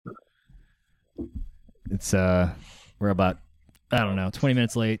It's we're about 20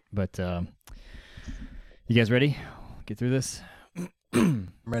 minutes late, but you guys ready? Get through this.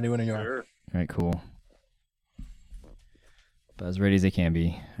 I'm ready when you are. Sure. All right, cool. About as ready as they can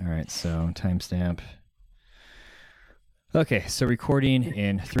be. All right, so timestamp. Okay, so recording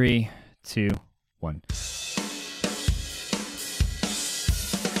in 3, 2, 1.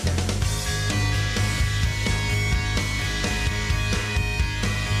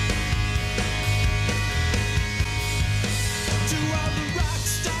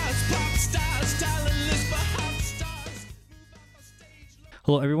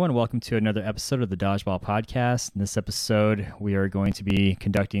 Hello, everyone. Welcome to another episode of the Dodgeball Podcast. In this episode, we are going to be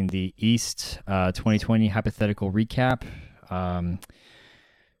conducting the East 2020 hypothetical recap.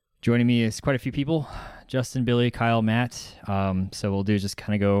 Joining me is quite a few people: Justin, Billy, Kyle, Matt. So we'll just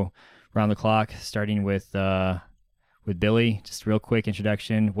kind of go around the clock, starting with Billy. Just a real quick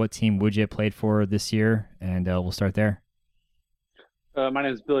introduction. What team would you have played for this year? And we'll start there. My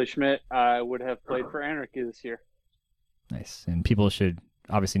name is Billy Schmitt. I would have played for Anarchy this year. Nice. And people should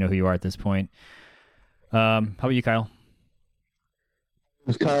obviously know who you are at this point. How about you, Kyle? It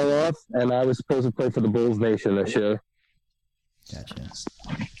was Kyle Roth, and I was supposed to play for the Bulls Nation this year. Gotcha.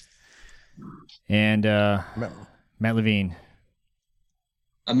 And Matt Levine.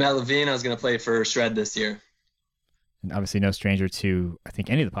 I'm Matt Levine. I was going to play for Shred this year. And obviously no stranger to, I think,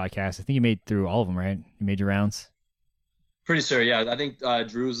 any of the podcasts. I think you made through all of them, right? You made your rounds? Pretty sure, yeah. I think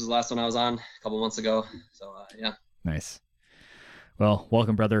Drew's was the last one I was on a couple months ago. So, yeah. Nice. Well,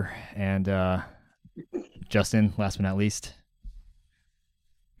 welcome, brother. And Justin, last but not least.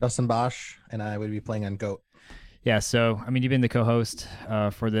 Justin Bosch, and I would be playing on GOAT. Yeah, so, I mean, you've been the co-host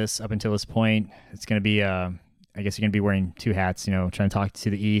for this up until this point. It's going to be, I guess you're going to be wearing two hats, trying to talk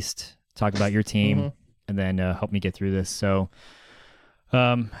to the East, talk about your team, and then help me get through this. So,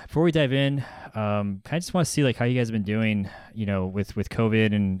 before we dive in, I just want to see, how you guys have been doing, with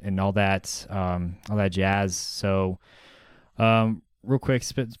COVID and all that jazz. So, real quick,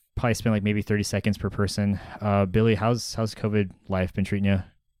 probably spend maybe 30 seconds per person. Billy, how's COVID life been treating you?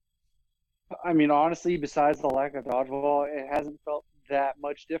 I mean, honestly, besides the lack of dodgeball, it hasn't felt that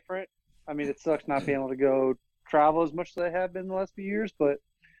much different. I mean, it sucks not being able to go travel as much as I have been the last few years, but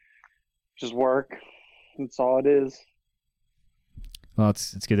just work. That's all it is. Well,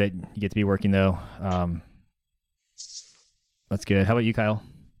 it's good that you get to be working, though. That's good. How about you, Kyle?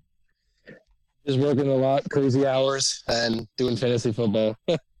 Just working a lot, crazy hours, and doing fantasy football.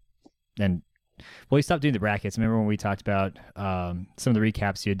 And, well, you stopped doing the brackets. Remember when we talked about some of the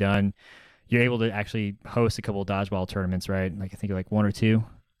recaps you had done? You're able to actually host a couple of dodgeball tournaments, right? I think one or two.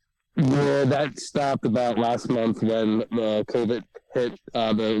 Yeah, that stopped about last month when the COVID hit.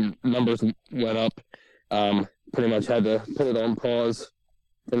 The numbers went up. Pretty much had to put it on pause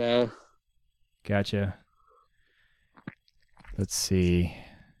for now. Gotcha. Let's see.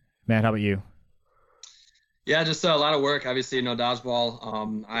 Matt, how about you? Yeah, just a lot of work. Obviously,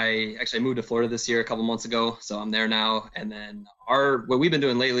 dodgeball. I actually moved to Florida this year a couple months ago, so I'm there now. And then what we've been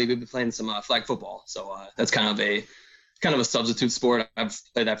doing lately, we've been playing some flag football. So that's kind of a substitute sport. I've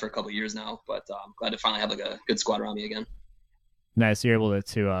played that for a couple of years now, but I'm glad to finally have a good squad around me again. Nice. So you're able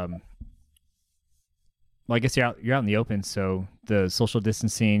to well, I guess you're out in the open, so the social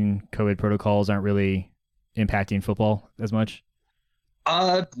distancing, COVID protocols aren't really impacting football as much.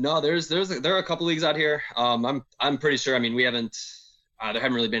 No, there are a couple leagues out here. I'm pretty sure. I mean, there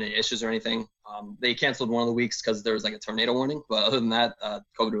haven't really been any issues or anything. They canceled one of the weeks because there was a tornado warning, but other than that,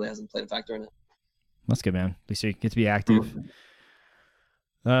 COVID really hasn't played a factor in it. That's good, man. At least you get to be active.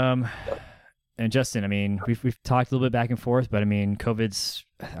 And Justin, I mean, we've talked a little bit back and forth, but I mean, COVID's,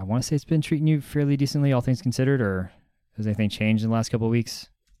 I want to say it's been treating you fairly decently, all things considered, or has anything changed in the last couple of weeks?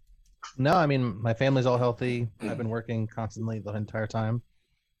 No, I mean, my family's all healthy. I've been working constantly the entire time.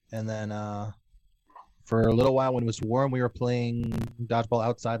 And then for a little while when it was warm, we were playing dodgeball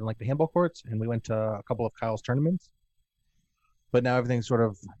outside in the handball courts, and we went to a couple of Kyle's tournaments. But now everything's sort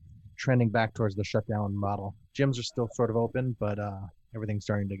of trending back towards the shutdown model. Gyms are still sort of open, but everything's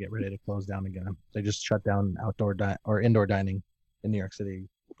starting to get ready to close down again. They just shut down outdoor or indoor dining in New York City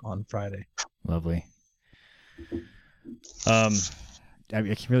on Friday. Lovely. I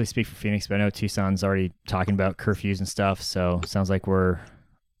can't really speak for Phoenix, but I know Tucson's already talking about curfews and stuff, so it sounds like we're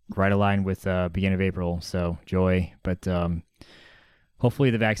right aligned with beginning of April, so joy. But hopefully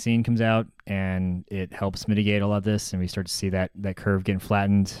the vaccine comes out and it helps mitigate all of this, and we start to see that curve getting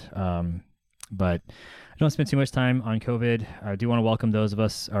flattened. But I don't want to spend too much time on COVID. I do want to welcome those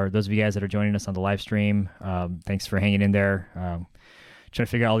of you guys that are joining us on the live stream. Thanks for hanging in there. Trying to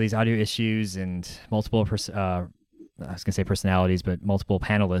figure out all these audio issues and multiple I was gonna say personalities, but multiple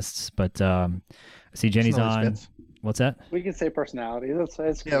panelists. But I see Jenny's Personalities on. fits. What's that? We can say personality. It's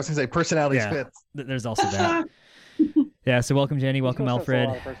Yeah, I was gonna say personalities Yeah. fits. There's also that. Yeah. So welcome Jenny. Welcome supposed to have a Alfred.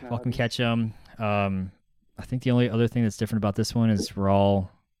 lot of personalities. Welcome Ketchum. I think the only other thing that's different about this one is we're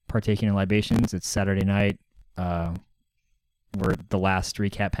all partaking in libations. It's Saturday night. We're the last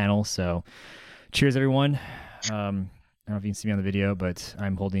recap panel. So cheers, everyone. I don't know if you can see me on the video, but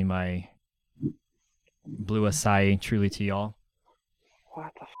I'm holding my blue acai truly to y'all.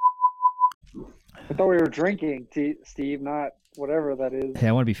 What the I thought we were drinking, Steve, not whatever that is. Hey,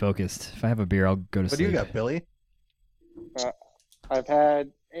 I want to be focused. If I have a beer, I'll go to What do sleep. you got, Billy? I've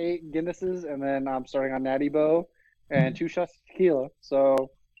had 8 Guinnesses, and then I'm starting on Natty Bow and 2 shots of tequila.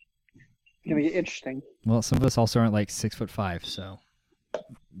 So it's gonna get interesting. Well, some of us also aren't like 6'5", so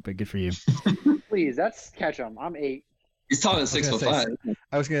but good for you. Please, that's Ketchum. I'm 8. He's talking 6'5".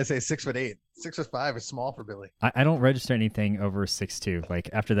 I was gonna say 6'8". 6'5" is small for Billy. I don't register anything over 6'2". Like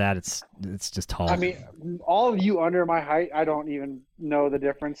after that, it's just tall. I mean, all of you under my height, I don't even know the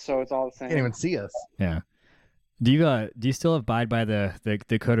difference, so it's all the same. Can't even see us. Yeah. Do you still abide by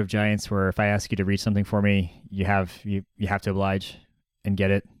the code of giants where if I ask you to read something for me, you have to oblige and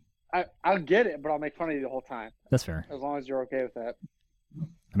get it? I'll get it, but I'll make fun of you the whole time. That's fair. As long as you're okay with that.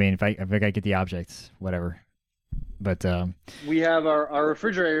 I mean, if I get the objects, whatever. But we have our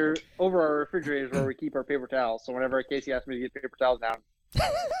refrigerator over our refrigerators where we keep our paper towels. So whenever Casey asks me to get paper towels down,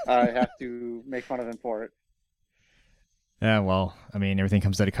 I have to make fun of him for it. Yeah, well, I mean, everything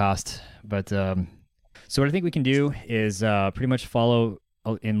comes at a cost. But so what I think we can do is pretty much follow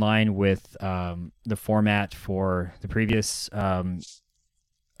in line with the format for the previous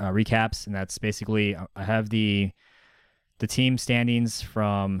recaps, and that's basically I have the team standings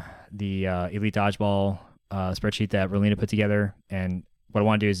from the Elite Dodgeball spreadsheet that Rolina put together, and what I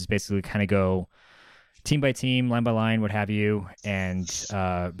want to do is just basically kind of go team by team, line by line, what have you, and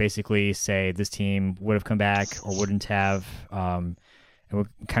basically say this team would have come back or wouldn't have, and we'll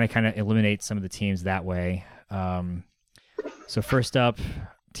kind of eliminate some of the teams that way. So first up,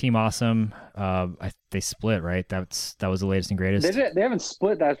 Team Awesome. They split, right? That was the latest and greatest. They haven't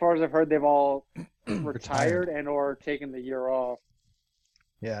split that. As far as I've heard, they've all retired and or taken the year off.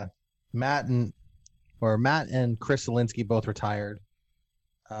 Yeah, Matt and Chris Zielinski both retired.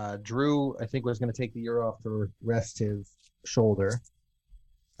 Drew, I think, was going to take the year off to rest his shoulder.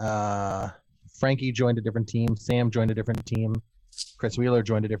 Frankie joined a different team. Sam joined a different team. Chris Wheeler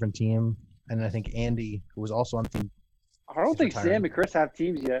joined a different team. And I think Andy, who was also on the team. I don't think retired. Sam and Chris have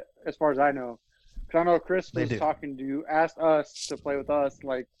teams yet, as far as I know. Because I know Chris was asked us to play with us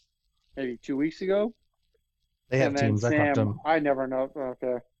like maybe 2 weeks ago. They have and then teams. Sam, I talked to them. I never know.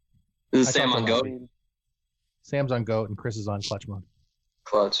 Okay. Is Sam on GOAT? Sam's on GOAT and Chris is on Clutch Mode.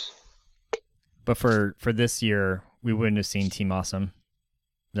 Clutch. But for this year, we wouldn't have seen Team Awesome.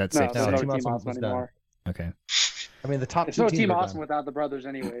 That's safe to No, say. no Team Team Awesome Awesome was anymore. Okay. I mean, the top It's two no teams Team are Awesome done. without the brothers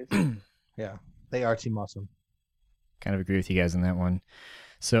anyways. Yeah, they are Team Awesome. Kind of agree with you guys on that one.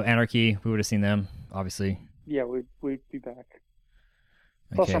 So Anarchy, we would have seen them, obviously. Yeah, we'd be back.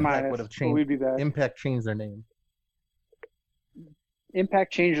 Plus Okay. or minus, would have but changed. we'd be back. Impact changed their name.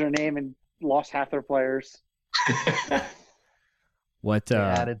 Impact changed their name and lost half their players. What They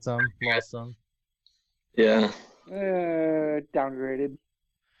added some, lost some. Yeah. Downgraded.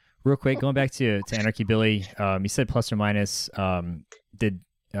 real quick, going back to Anarchy, Billy, you said plus or minus. Did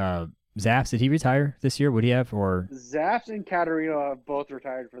Zaps, did he retire this year? Would he have? Or Zaps and Katarina have both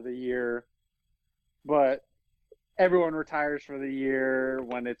retired for the year, but everyone retires for the year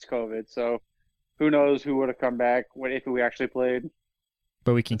when it's COVID. So who knows who would have come back if we actually played.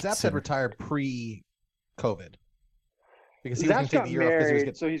 but we can Zaps had consider. retired pre-COVID because he was going Zaps to take got the year off because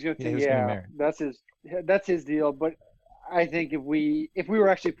married, so he's going to he was getting married. that's his deal. But I think if we were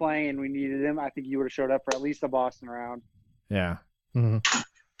actually playing and we needed him, I think he would have showed up for at least the Boston round. Yeah. Mm-hmm.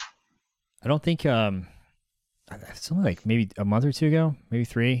 I don't think it's only like maybe a month or two ago, maybe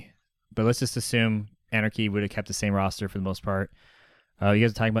 3. But let's just assume Anarchy would have kept the same roster for the most part. You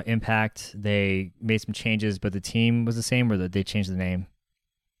guys are talking about Impact. They made some changes, but the team was the same, or they changed the name.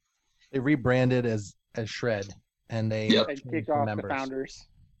 They rebranded as Shred, and they Yep. And changed kicked the off members. the founders.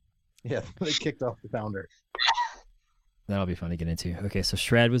 Yeah, they kicked off the founder. That'll be fun to get into. Okay, so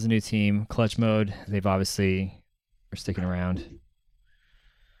Shred was a new team. Clutch Mode, they've obviously are sticking around.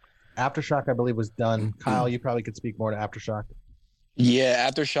 Aftershock, I believe, was done. Kyle, you probably could speak more to Aftershock. Yeah,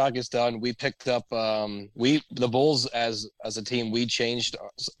 Aftershock is done. We picked up the Bulls as a team. We changed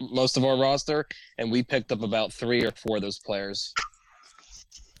most of our roster, and we picked up about 3 or 4 of those players.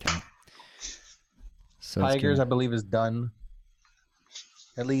 Okay. So let's Tigers, get- I believe, is done.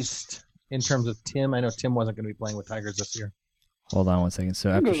 At least in terms of Tim, I know Tim wasn't going to be playing with Tigers this year. Hold on one second. So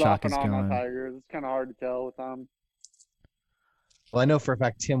It after goes Shock off and is on gone, Tigers. It's kind of hard to tell with them. Well, I know for a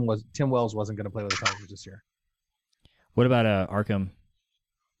fact Tim Wells wasn't going to play with the Tigers this year. what about Arkham?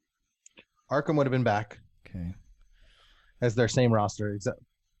 Arkham would have been back Okay. as their same roster.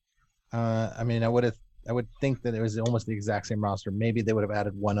 I mean, I would think that it was almost the exact same roster. Maybe they would have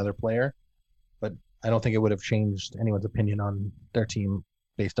added one other player, but I don't think it would have changed anyone's opinion on their team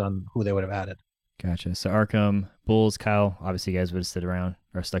based on who they would have added. Gotcha. So Arkham, Bulls, Kyle. Obviously, you guys would have stood around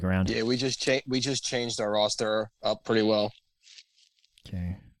or stuck around. Yeah, we just changed our roster up pretty well.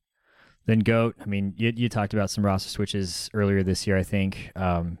 Okay. Then Goat. I mean, you talked about some roster switches earlier this year, I think.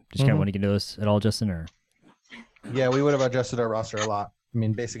 Just kind of want to get into those at all, Justin, or? Yeah, we would have adjusted our roster a lot. I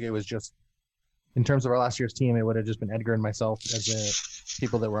mean, basically, it was just in terms of our last year's team, it would have just been Edgar and myself as the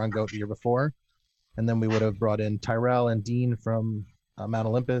people that were on GOAT the year before, and then we would have brought in Tyrell and Dean from Mount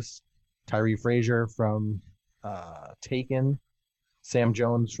Olympus, Tyree Frazier from Taken, Sam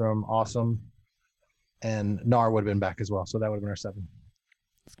Jones from Awesome, and Nar would have been back as well. So that would have been our 7.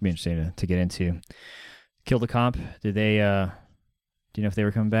 It's gonna be interesting to get into. Kill the Comp. Did they? Do you know if they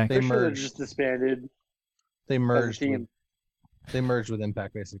were coming back? They Pretty sure they're merged. just disbanded. They merged. team. They merged with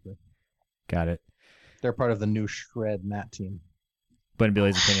Impact basically. Got it. They're part of the new Shred Matt team. But in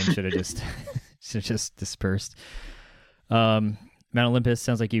Billy's opinion, should have just dispersed. Mount Olympus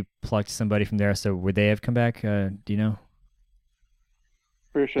sounds like you plucked somebody from there. So would they have come back? Do you know?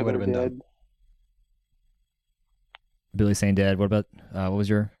 Pretty sure They they're would have been dead. Billy saying dead. What about? What was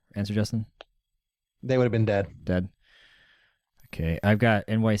your answer, Justin? They would have been dead. Dead. Okay, I've got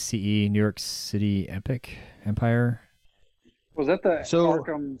NYCE, New York City Epic Empire. Was that the So-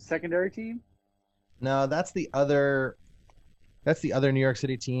 Arkham secondary team? No, that's the other. That's the other New York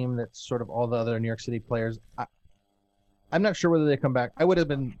City team. That's sort of all the other New York City players. I'm not sure whether they come back. I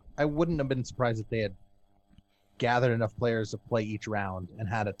wouldn't have been surprised if they had gathered enough players to play each round and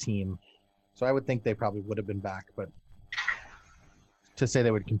had a team. So I would think they probably would have been back, but to say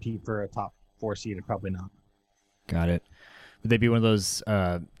they would compete for a top 4 seed, probably not. Got it. Would they be one of those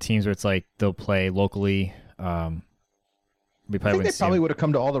teams where it's like they'll play locally? We I probably think wouldn't they see probably them. would have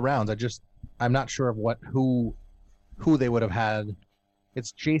come to all the rounds. I'm not sure of who they would have had.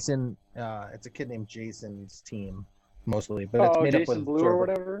 It's Jason. It's a kid named Jason's team mostly, but it's made Jason up with Blue sort or of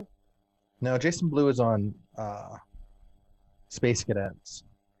whatever. No, Jason Blue is on Space Cadets.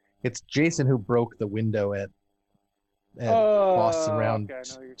 It's Jason who broke the window at Boston round okay,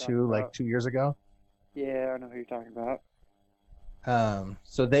 I know who you're talking 2, like about. 2 years ago. Yeah, I know who you're talking about.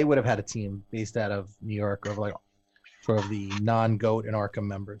 So they would have had a team based out of New York of like sort of the non-GOAT and Arkham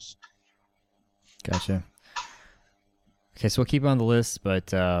members. Gotcha. Okay, so we'll keep it on the list, but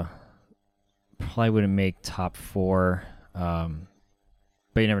probably wouldn't make top 4.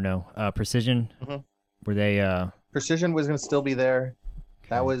 But you never know. Precision, Mhm. were they? Precision was going to still be there.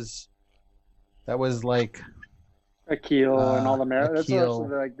 That was like Akil and all the That's Akil.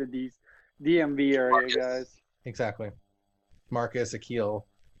 also like the DMV area Marcus. guys. exactly Marcus, Akil.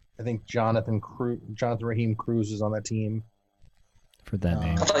 I think Jonathan Raheem Cruz is on that team. For that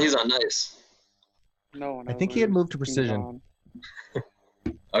name. I thought he was on Nice. No one. I knows think he where had moved to he's Precision. on.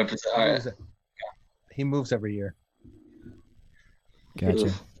 All right. He moves every year. Gotcha.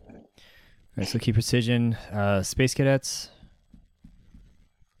 All right, so keep Precision. Space Cadets.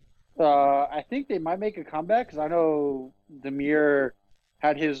 I think they might make a comeback because I know Demir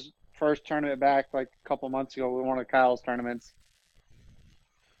had his first tournament back like a couple months ago with one of Kyle's tournaments.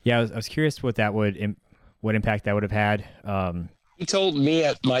 Yeah, I was curious what that would what impact that would have had. He told me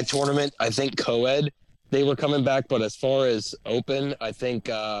at my tournament, I think co-ed, they were coming back, but as far as open, I think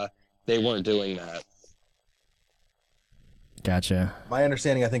they weren't doing that. Gotcha. My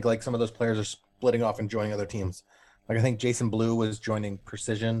understanding, I think like some of those players are splitting off and joining other teams. Like I think Jason Blue was joining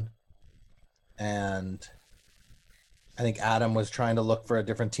Precision, and I think Adam was trying to look for a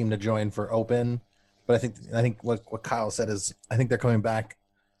different team to join for Open. But I think what Kyle said is I think they're coming back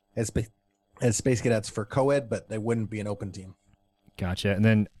as Space Cadets for co-ed, but they wouldn't be an Open team. Gotcha. And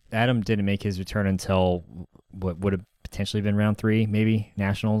then Adam didn't make his return until what would have potentially been round 3, maybe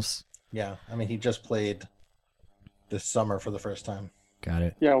Nationals. Yeah, I mean he just played this summer for the first time. Got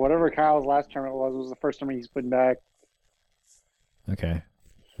it. Yeah, whatever Kyle's last tournament was the first tournament he's putting back. Okay.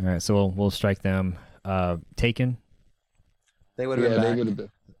 All right. So we'll strike them. Taken. They would have Yeah, been they back. would have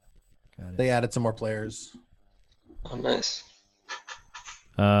been. Got it. They added some more players. Oh, nice.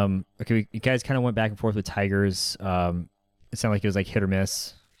 Okay. You guys kind of went back and forth with Tigers. It sounded like it was like hit or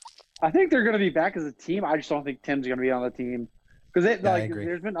miss. I think they're going to be back as a team. I just don't think Tim's going to be on the team because I agree.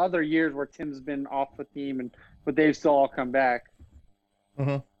 there's been other years where Tim's been off the team but they've still all come back.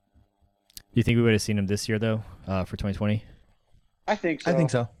 Mm-hmm. you think we would have seen him this year though, for 2020? I think so. I think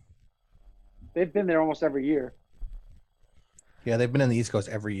so. They've been there almost every year. Yeah, they've been in the East Coast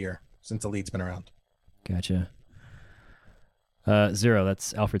every year since Elite's been around. Gotcha. Zero,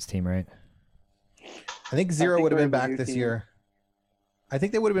 that's Alfred's team, right? I think Zero would have they're been the back new this team. year. I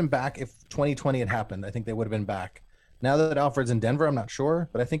think they would have been back if 2020 had happened. I think they would have been back. Now that Alfred's in Denver, I'm not sure,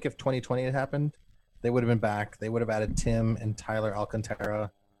 but I think if 2020 had happened, they would have been back. They would have added Tim and Tyler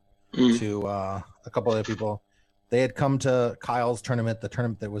Alcantara to a couple other people. They had come to Kyle's tournament, the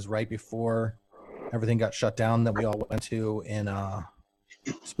tournament that was right before everything got shut down that we all went to in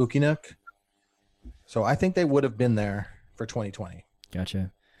Spooky Nook. So I think they would have been there for 2020.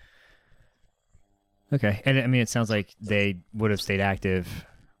 Gotcha. Okay, and I mean, it sounds like they would have stayed active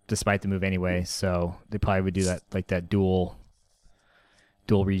despite the move anyway. So they probably would do that, like that dual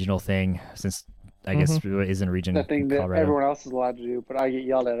regional thing, since I guess it isn't a region The thing in that Colorado. everyone else is allowed to do, but I get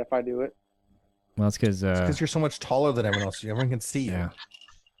yelled at if I do it. Well, it's because Because you're so much taller than everyone else. Everyone can see you. yeah,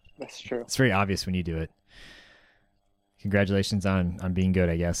 That's true. it's very obvious when you do it. Congratulations on being good,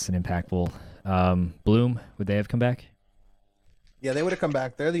 I guess, and impactful. Bloom, would they have come back? Yeah, they would have come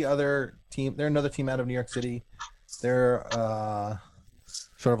back. They're the other team. They're another team out of New York City. They're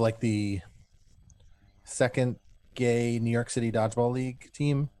sort of like the second gay New York City dodgeball league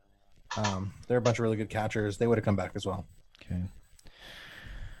team. They're a bunch of really good catchers. They would have come back as well. Okay.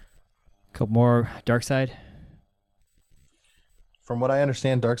 Couple more Dark Side. From what I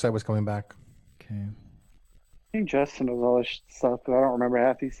understand, Darkside was coming back. Okay. I think Justin knows all this stuff, but I don't remember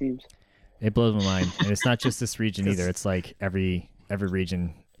half these teams. It blows my mind, and it's not just this region either. It's like every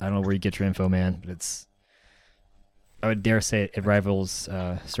region. I don't know where you get your info, man, but it's. I would dare say it rivals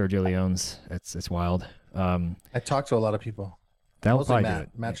Sergio Leone's. It's wild. I talked to a lot of people. That'll Mostly probably do Matt. it.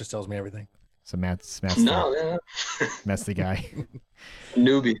 Matt just tells me everything. So Matt's No, yeah. Matt's the guy.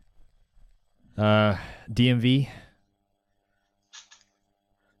 Newbie. DMV.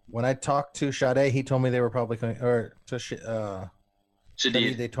 When I talked to Sade, he told me they were probably coming. Or to Shadid.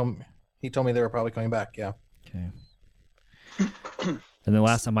 he told me they were probably coming back. Yeah. Okay. And the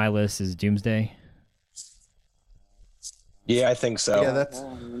last on my list is Doomsday. Yeah, I think so. Yeah, I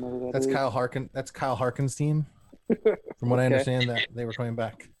don't even know who that that's is. Kyle Harkin. That's Kyle Harkin's team. From what I Okay. understand, that they were coming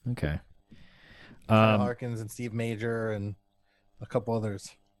back. Okay. Kyle Harkins and Steve Major and a couple others.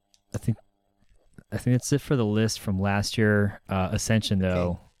 I think that's it for the list from last year. Ascension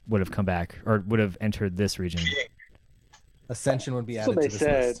though would have come back or would have entered this region. Ascension would be That's added what to they this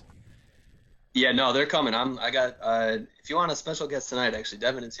said. list. Yeah, no, they're coming. I got if you want a special guest tonight, actually,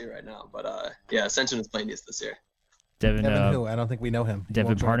 Devin is here right now. But yeah, Ascension is playing East this year. Devin Devin who? I don't think we know him. He Devin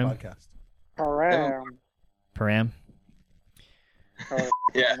won't join the Parnham? podcast. Around. Param. Oh,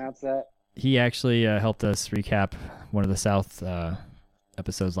 Yeah. announce that. He actually helped us recap one of the South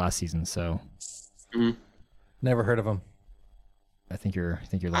episodes last season. So Never heard of him. I think you're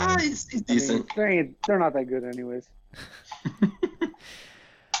Ah, lying. he's I mean, decent. they're not that good anyways.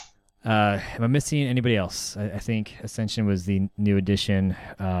 Am I missing anybody else? I think Ascension was the new addition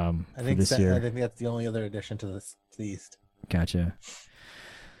I for think this year. I think that's the only other addition to the East. Gotcha.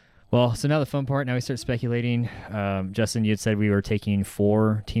 Well, so now the fun part. Now we start speculating. Justin, you had said we were taking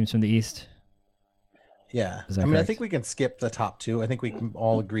 4 teams from the East. Yeah. Is that I mean, I correct? think we can skip the top 2. I think we can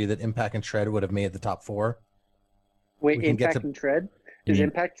all agree that Impact and Shred would have made the top 4. Wait, We can get Impact to- and Tread? You Is mean-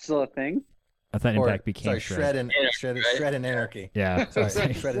 Impact still a thing? I thought Or, Impact became sorry, Shred. Shred and Anarchy, right? Shred and Anarchy. Yeah. Sorry,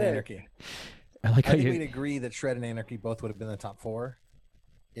 Sorry. Shred and Anarchy. I like I how think we'd you. agree that Shred and Anarchy both would have been in the top 4.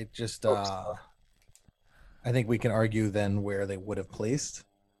 It just, Oh, I think we can argue then where they would have placed,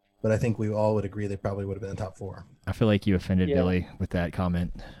 but I think we all would agree they probably would have been in the top 4. I feel like you offended Yeah. Billy with that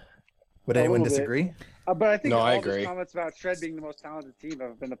comment. Would A anyone little bit. disagree? But I think No, all I these agree. comments about Shred being the most talented team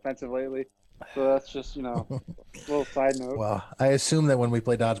have been offensive lately. So that's just, a little side note. Well, I assume that when we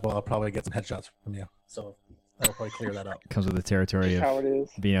play dodgeball, I'll probably get some headshots from you, so that'll probably clear that up. Comes with the territory Just how of it is.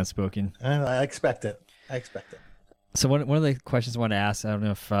 being outspoken. I expect it. So one of the questions I want to ask, I don't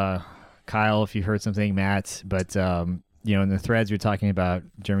know if Kyle, if you heard something, Matt, but in the threads you're talking about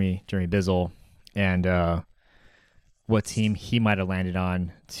Jeremy Bizzle and what team he might have landed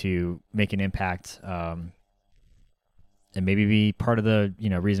on to make an impact, and maybe be part of the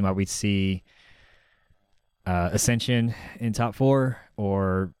reason why we'd see Ascension in top 4,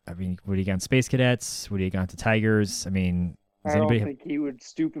 or I mean, would he gone Space Cadets? Would he have gone to Tigers? I mean, does I don't anybody? think he would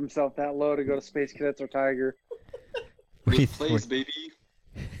stoop himself that low to go to Space Cadets or Tiger. Where do you, Good plays, baby.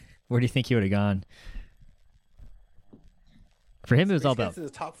 where do you think he would have gone? For him, it was all about the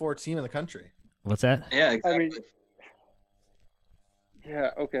top 4 team in the country. what's that? Yeah, exactly. mean, Yeah,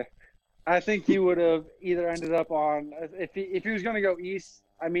 okay. I think he would have either ended up on if he was going to go east.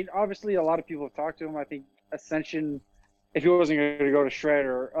 I mean, obviously, a lot of people have talked to him. I think Ascension, if he wasn't going to go to Shred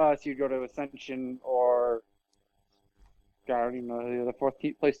or us, he'd go to Ascension or, God, I don't even know, the fourth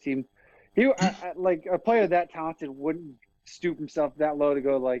place team. Like a player that talented wouldn't stoop himself that low to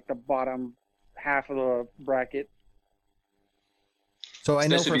go like the bottom half of the bracket. So I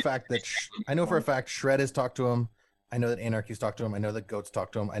know for a fact Shred has talked to him. I know that Anarchy's talked to him. I know that Goat's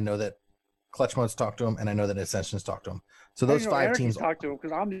talked to him. I know that Clutch Mode's talked to him, and I know that Ascension's talked to him. So those five Anarchy's teams talked to him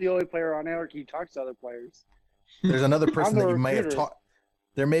because I'm the only player on Anarchy who talks to other players. There's another person that you may have recruiter. talked.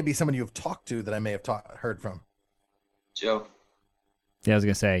 There may be someone you've talked to that I may have heard from. Joe. Yeah, I was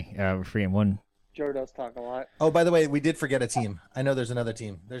gonna say we're forgetting one. Joe does talk a lot. Oh, by the way, we did forget a team. I know there's another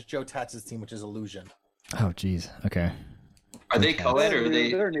team. There's Joe Tatz's team, which is Illusion. Oh, geez. Okay. Are they co-ed or are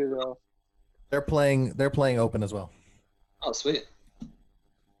they? They're new though. They're playing open as well. Oh, sweet.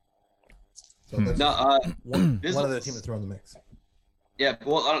 So that's No, one other team to throw in the mix. Yeah,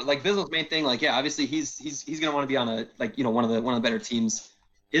 well, like Bizzle's main thing, like, yeah, obviously he's gonna want to be on a, like, you know, one of the better teams.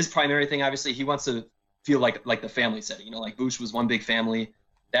 His primary thing, obviously, he wants to feel like the family setting. You know, like Boosh was one big family.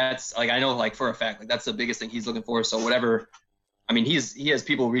 That's like, I know, like, for a fact, like, that's the biggest thing he's looking for. So whatever, I mean, he has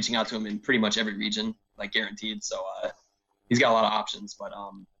people reaching out to him in pretty much every region, like, guaranteed. So he's got a lot of options, but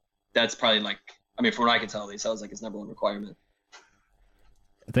that's probably, like, I mean, from what I can tell, at least, that was like his number one requirement.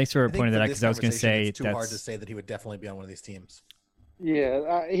 Thanks for I think pointing that out, this because I was going to conversation, say it's too hard to say that he would definitely be on one of these teams.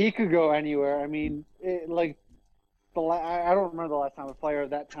 Yeah, he could go anywhere. I mean, I don't remember the last time a player of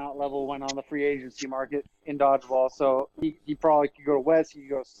that talent level went on the free agency market in dodgeball. So he probably could go west, he could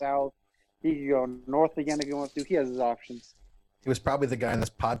go south, he could go north again if he wants to. He has his options. He was probably the guy in this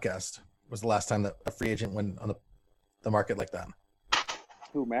podcast. Was the last time that a free agent went on the market like that.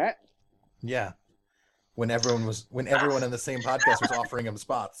 Who, Matt? Yeah, when everyone in the same podcast was offering him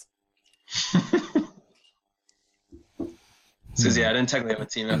spots. Because yeah, I didn't technically have a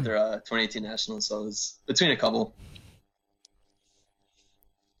team after 2018 Nationals, so it was between a couple.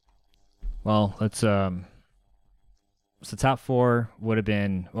 Well, let's so top four would have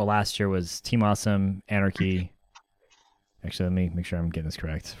been, well, last year was Team Awesome, Anarchy. Actually, let me make sure I'm getting this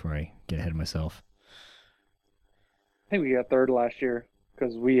correct before I get ahead of myself. I think we got third last year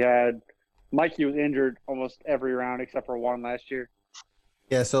because we had Mikey was injured almost every round except for one last year.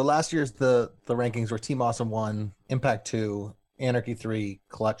 Yeah, so last year's the rankings were Team Awesome 1, Impact 2, Anarchy 3,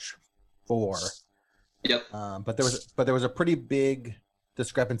 Clutch 4. Yep. But there was a pretty big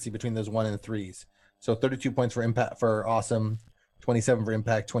discrepancy between those 1 and 3s. So 32 points for Impact for Awesome, 27 for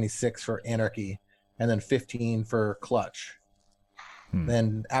Impact, 26 for Anarchy, and then 15 for Clutch.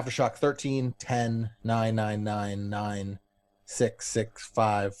 Then Aftershock 13, 10, 9, 9, 9, 9, 6, 6,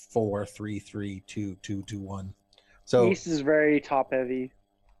 5, 4, 3, 3, 2, 2, 2, 1. So East is very top heavy.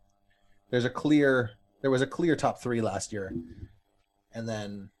 there was a clear top 3 last year, and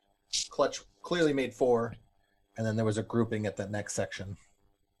then Clutch clearly made 4, and then there was a grouping at that next section.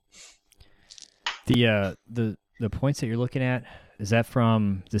 The points that you're looking at, is that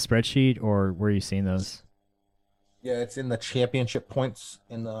from the spreadsheet or where are you seeing those? Yeah, it's in the championship points.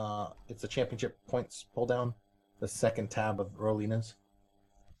 It's the championship points pull down, the second tab of Rolina's.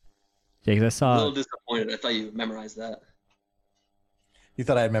 Yeah, because I A saw. little disappointed. I thought you memorized that. You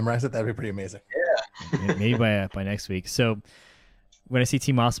thought I had memorized it? That'd be pretty amazing. Maybe by next week. So when I see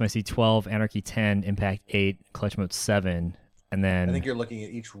Team Awesome, I see 12, Anarchy 10, Impact 8, Clutch Mode 7, and then I think you're looking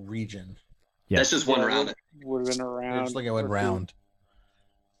at each region. yeah. That's just one round. Would have been a You're round. just looking at one or two. round.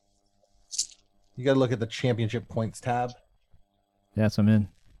 You got to look at the championship points tab. Yeah, that's what I'm in.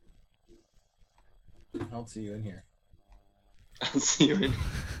 I don't see you in here. I'll see you in.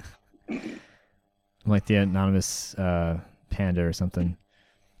 I'm like the anonymous panda or something.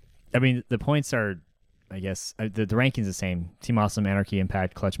 I mean, the points are, I guess, the ranking's the same. Team Awesome, Anarchy,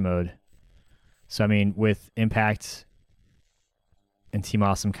 Impact, Clutch Mode. So, I mean, with Impact and Team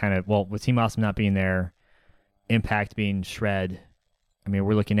Awesome with Team Awesome not being there, Impact being Shred, I mean,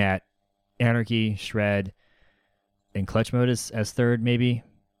 we're looking at Anarchy, Shred, and Clutch Mode as third, maybe.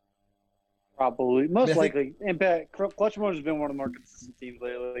 Probably. Most I think- likely. Impact. Clutch Mode has been one of the more consistent teams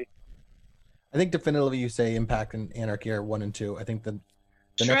lately. I think definitively you say Impact and Anarchy are 1 and 2. I think the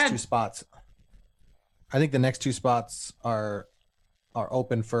next two spots. I think the next two spots are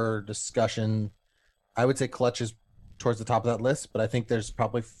open for discussion. I would say Clutch is towards the top of that list, but I think there's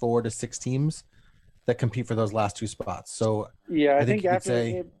probably 4 to 6 teams that compete for those last two spots. So Yeah, I think think you could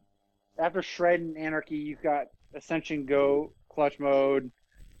say- after Shred and Anarchy, you've got Ascension, Go, Clutch Mode,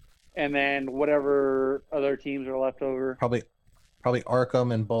 and then whatever other teams are left over. probably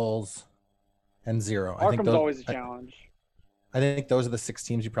Arkham and Bulls and Zero. Arkham's always a challenge. I think those are the 6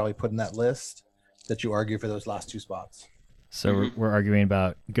 teams you probably put in that list that you argue for those last two spots. So we're arguing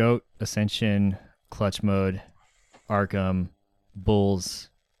about GOAT, Ascension, Clutch Mode, Arkham, Bulls,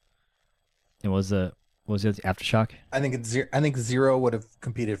 and what was the Aftershock? I think Zero would have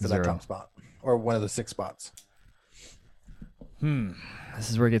competed for that top spot or one of the 6 spots. This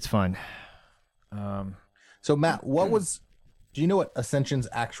is where it gets fun. So Matt, do you know what Ascension's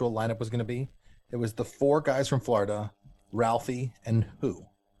actual lineup was going to be? It was the 4 guys from Florida, Ralphie, and who?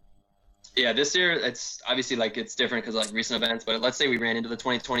 Yeah, this year it's obviously it's different because recent events. But let's say we ran into the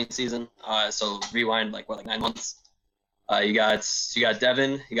 2020 season. So rewind 9 months. You got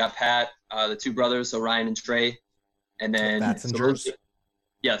Devin, you got Pat, the 2 brothers, so Ryan and Trey, and then Fatsingers.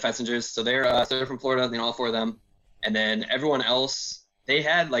 The Fatsingers. So they're from Florida. All 4 of them, and then everyone else. They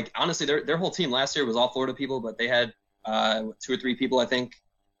had honestly their whole team last year was all Florida people, but they had 2 or 3 people I think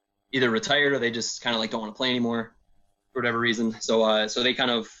either retired or they just kind of don't want to play anymore for whatever reason. So they did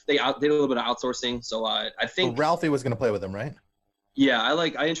a little bit of outsourcing. So I think Ralphie was going to play with them, right? Yeah,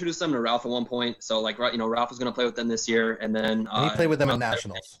 I introduced them to Ralph at one point. So Ralph was going to play with them this year, and then he played with them at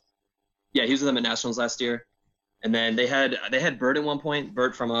Nationals. Yeah, he was with them at Nationals last year, and then they had Bert at one point.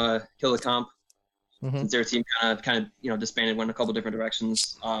 Bert from Kill the Comp. Since their team kind of disbanded, went a couple different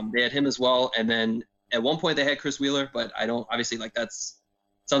directions. They had him as well, and then at one point they had Chris Wheeler, but I don't obviously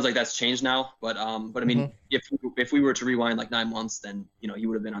sounds like that's changed now. But I mean, if we were to rewind 9 months, then he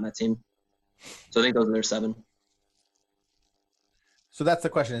would have been on that team. So I think those are their 7. So that's the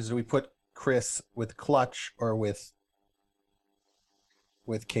question: is do we put Chris with Clutch or with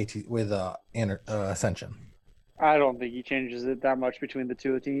Ascension? I don't think he changes it that much between the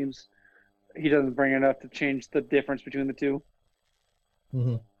 2 teams. He doesn't bring enough to change the difference between the 2.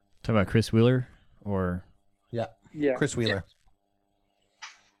 Talking about Chris Wheeler or yeah, Chris Wheeler.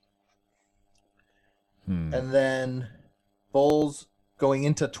 And then Bulls going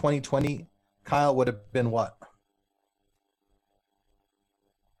into 2020, Kyle would have been what?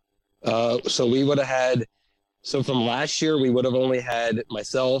 So we would have had, from last year, we would have only had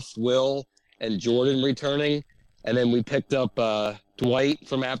myself, Will, and Jordan returning. And then we picked up Dwight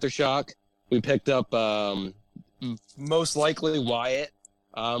from Aftershock. We picked up most likely Wyatt.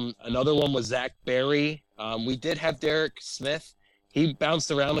 Another one was Zach Berry. We did have Derek Smith. He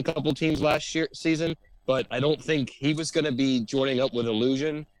bounced around a couple teams last season, but I don't think he was going to be joining up with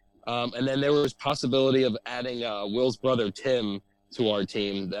Illusion. And then there was possibility of adding Will's brother, Tim, to our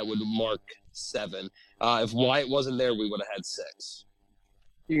team. That would mark 7. If Wyatt wasn't there, we would have had 6.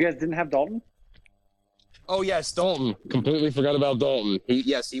 You guys didn't have Dalton? Oh, yes, Dalton. Completely forgot about Dalton.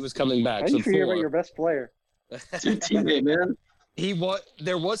 He was coming back. How do you forget about your best player? Teammate, man.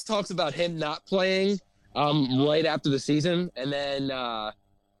 There was talks about him not playing right after the season, and then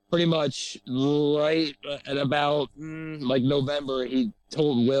pretty much right at about November, he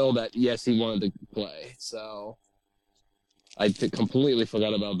told Will that yes, he wanted to play. So I completely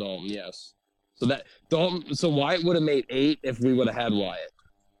forgot about Dalton. Yes, so Wyatt would have made 8 if we would have had Wyatt.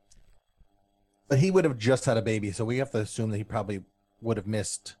 But he would have just had a baby, so we have to assume that he probably would have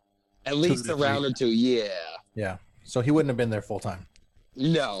missed at least a round or 2. Yeah. Yeah. So he wouldn't have been there full time.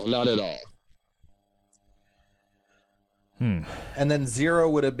 No, not at all. And then 0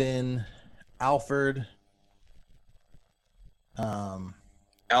 would have been Alfred.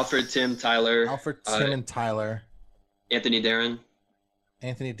 Alfred, Tim, Tyler. And Tyler. Anthony Darren.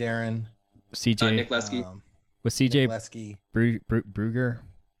 CJ. Nick Lesky. Was CJ Lesky. Brugger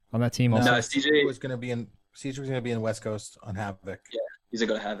on that team? No, Also? CJ was going to be in West Coast on Havoc. Yeah, he's going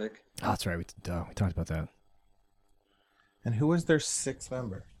to go to Havoc. Oh, that's right. We talked about that. And who was their 6th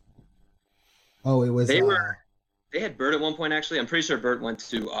member? Oh, it was. They had Bert at one point, actually. I'm pretty sure Bert went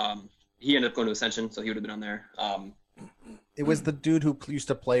to he ended up going to Ascension, so he would have been on there. It was the dude who used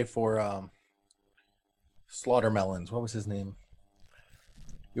to play for Slaughter Melons. What was his name?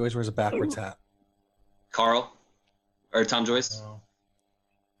 He always wears a backwards hat. Carl or Tom Joyce.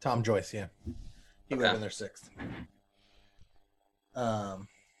 Tom Joyce, yeah. He would have been their 6th.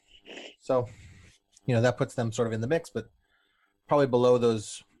 So, that puts them sort of in the mix, but probably below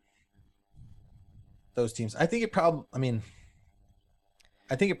those teams. I think it probably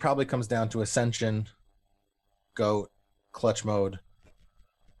comes down to Ascension, GOAT, Clutch Mode,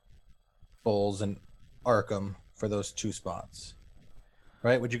 Bulls, and Arkham for those 2 spots.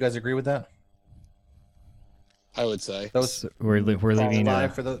 Right? Would you guys agree with that? I would say those we're leaving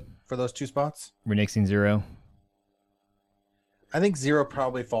 5 for those 2 spots. We're nixing 0. I think 0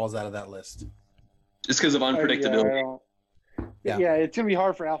 probably falls out of that list. Just because of unpredictability. Yeah, it's gonna be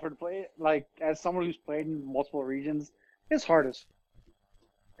hard for Alfred to play. As someone who's played in multiple regions, it's hardest.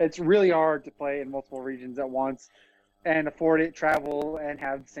 It's really hard to play in multiple regions at once and afford it, travel, and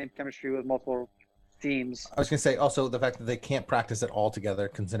have the same chemistry with multiple teams. I was going to say also the fact that they can't practice at all together,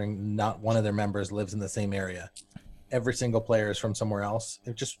 considering not one of their members lives in the same area. Every single player is from somewhere else.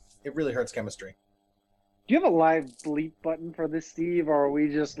 It really hurts chemistry. Do you have a live bleep button for this, Steve, or are we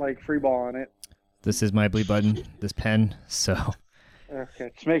just like freeballing it? This is my bleep button, this pen. So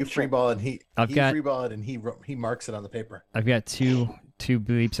Okay, just make Free ball and he got- free ball it and he marks it on the paper. I've got two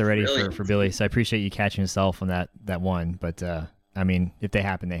bleeps already Really? for Billy. So I appreciate you catching yourself on that one. But I mean, if they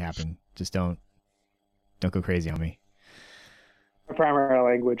happen, they happen. Just don't go crazy on me. My primary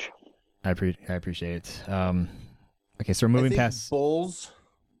language. I appreciate it. Okay, so we're moving past Bulls.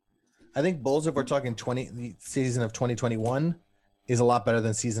 I think Bulls, if we're talking the season of 2021, is a lot better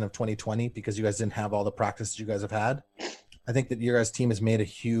than season of 2020 because you guys didn't have all the practices you guys have had. I think that your guys' team has made a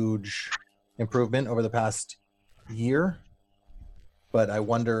huge improvement over the past year, but I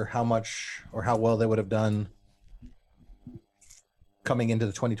wonder how much or how well they would have done coming into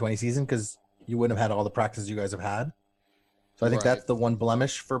the 2020 season because you wouldn't have had all the practices you guys have had. So I think Right. that's the one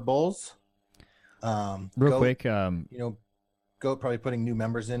blemish for Bulls. real quick. Goat probably putting new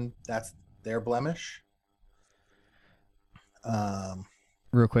members in. That's their blemish.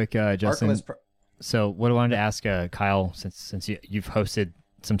 Real quick, Justin. Arkham is So what I wanted to ask Kyle, since you've hosted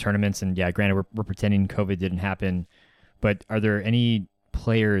some tournaments, and yeah, granted we're pretending COVID didn't happen, but are there any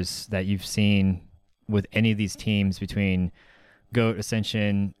players that you've seen with any of these teams between Goat,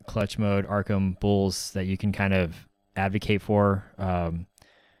 Ascension, Clutch Mode, Arkham, Bulls that you can kind of advocate for?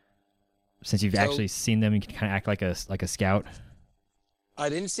 Since you've actually seen them, you can kind of act like a scout. I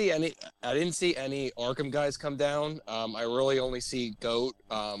didn't see any Arkham guys come down. I really only see Goat,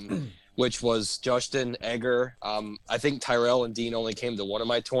 which was Justin, Egger. I think Tyrell and Dean only came to one of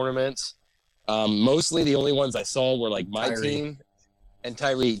my tournaments. Mostly the only ones I saw were like my Tyree. team and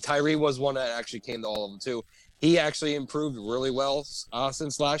Tyree. Tyree was one that actually came to all of them too. He actually improved really well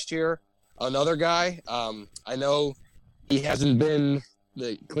since last year. Another guy, I know he hasn't been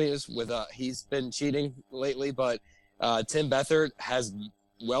the cleanest with he's been cheating lately, but Tim Bethard has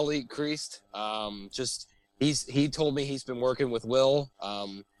well increased. He told me he's been working with Will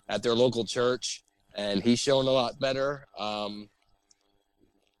at their local church, and he's showing a lot better.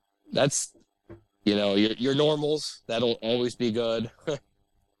 That's your normals. That'll always be good.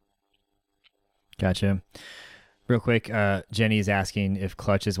 Gotcha. Real quick, Jenny's asking if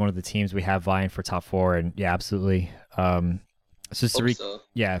Clutch is one of the teams we have vying for top 4, and yeah, absolutely. Just to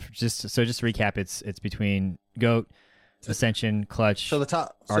just to recap, it's between Goat, Ascension, Clutch. So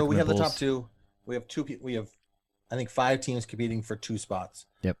we have the top Bulls. 2. We have I think 5 teams competing for 2 spots.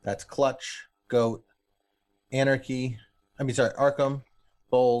 Yep. That's Clutch, Goat, Anarchy. Arkham,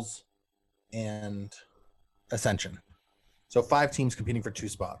 Bulls, and Ascension. So 5 teams competing for 2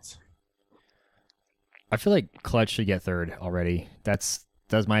 spots. I feel like Clutch should get 3rd already. That's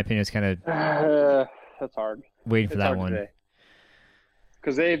my opinion. It's kind of That's hard. waiting for that one.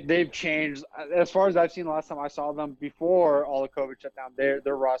 Because they've changed. As far as I've seen, the last time I saw them before all the COVID shutdown, their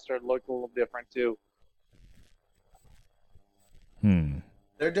roster looked a little different too.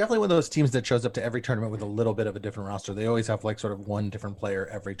 They're definitely one of those teams that shows up to every tournament with a little bit of a different roster. They always have like sort of one different player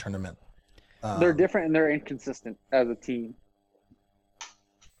every tournament. They're different and they're inconsistent as a team.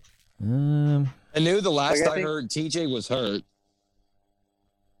 I knew the last Like, I I heard TJ was hurt.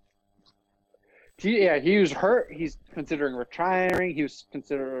 He was hurt. He's considering retiring. He was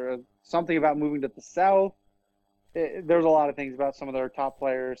considering something about moving to the South. There's a lot of things about some of their top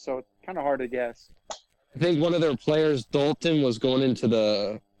players, so it's kind of hard to guess. I think one of their players, Dalton, was going into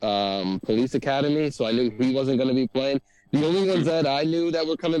the police academy, so I knew he wasn't going to be playing. The only ones that I knew that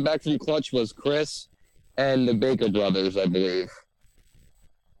were coming back from Clutch was Chris and the Baker brothers, I believe.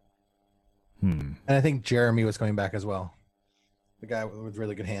 And I think Jeremy was coming back as well. The guy with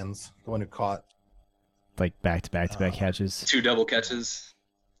really good hands, the one who caught Like back-to-back catches. 2 double catches.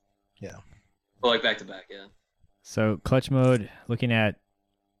 Yeah. Well, like back-to-back, yeah. So Clutch Mode, looking at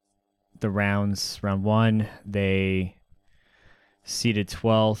the rounds, round 1, they seeded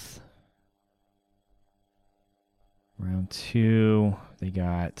 12th. Round 2, they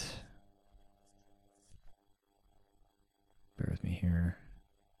got... Bear with me here.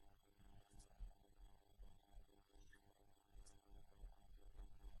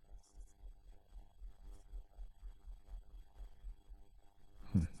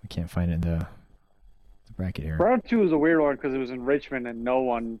 I can't find it in the bracket here. Round 2 was a weird one because it was in Richmond and no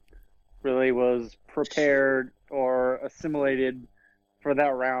one really was prepared or assimilated for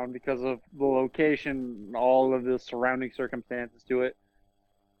that round because of the location and all of the surrounding circumstances to it.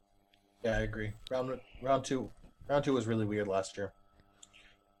 Yeah, I agree. Round two was really weird last year.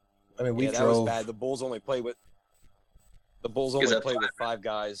 I mean, That was bad. The Bulls only played with 5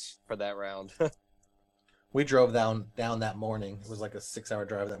 guys for that round. We drove down that morning. It was like a 6-hour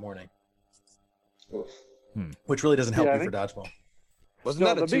drive that morning, which really doesn't help you for dodgeball. Wasn't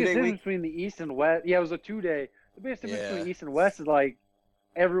that a the biggest 2-day difference week? between the East and West? Yeah, it was a 2-day. The biggest difference between Yeah. the East and West is like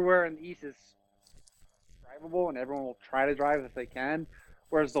everywhere in the East is drivable, and everyone will try to drive if they can.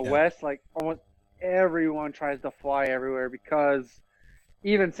 Whereas the West, like almost everyone tries to fly everywhere because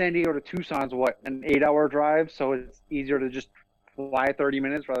even San Diego to Tucson's an 8-hour drive, so it's easier to just fly 30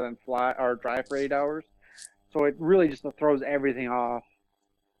 minutes rather than fly or drive for 8 hours. So it really just throws everything off.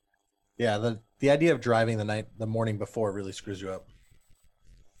 Yeah, the idea of driving the morning before really screws you up.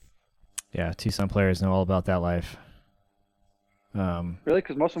 Yeah, Tucson players know all about that life. Really,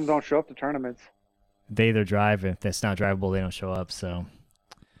 because most of them don't show up to tournaments. They either drive, if it's not drivable, they don't show up. So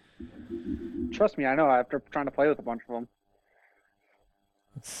trust me, I know. After trying to play with a bunch of them.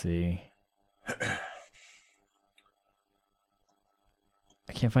 Let's see.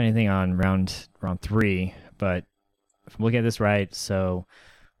 I can't find anything on round 3, but if I'm looking at this right, so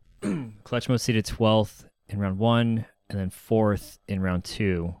Clutch Mode seated 12th in round 1 and then 4th in round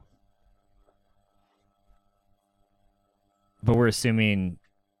 2. But we're assuming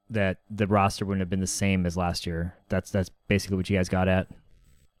that the roster wouldn't have been the same as last year. That's basically what you guys got at.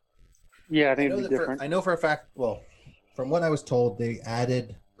 Yeah, I think it'd be different. I know for a fact, well, from what I was told, they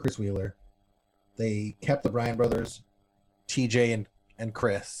added Chris Wheeler. They kept the Bryan brothers, TJ and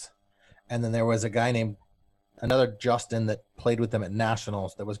Chris. And then there was a guy named another Justin that played with them at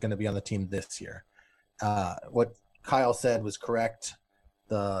Nationals that was going to be on the team this year. What Kyle said was correct.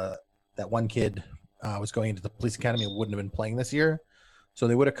 That one kid was going into the police academy and wouldn't have been playing this year. So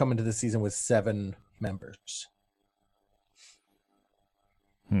they would have come into the season with 7 members.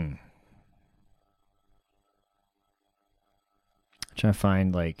 Trying to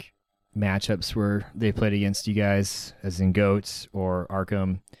find like matchups where they played against you guys, as in Goats or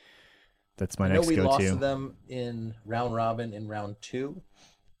Arkham. That's my next go-to. We lost to them in round robin in round 2.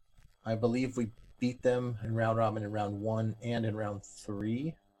 I believe we beat them in round robin in round 1 and in round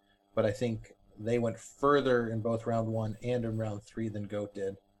 3. But I think they went further in both round 1 and in round 3 than Goat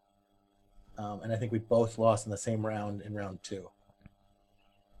did. And I think we both lost in the same round in round 2.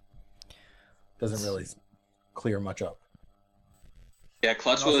 Doesn't really clear much up. Yeah,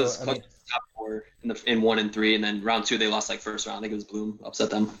 Clutch was top 4 in 1 and 3, and then round 2 they lost like first round. I think it was Bloom upset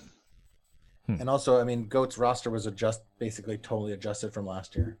them. And also, I mean, Goat's roster was basically totally adjusted from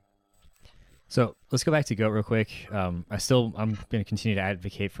last year. So let's go back to Goat real quick. I'm going to continue to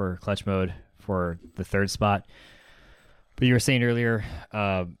advocate for Clutch Mode for the 3rd spot. But you were saying earlier,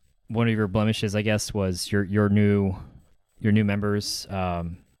 one of your blemishes, I guess, was your new members.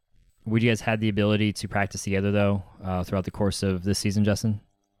 Would you guys had the ability to practice together though throughout the course of this season, Justin?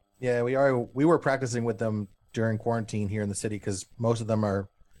 Yeah, we were practicing with them during quarantine here in the city because most of them are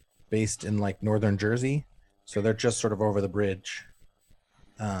based in like northern Jersey, so they're just sort of over the bridge.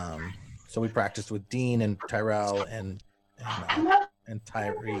 So we practiced with Dean and Tyrell and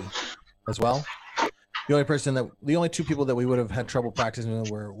Tyree as well. The only 2 people that we would have had trouble practicing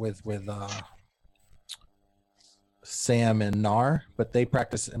were with Sam and Nar, but they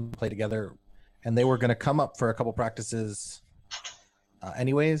practice and play together, and they were going to come up for a couple practices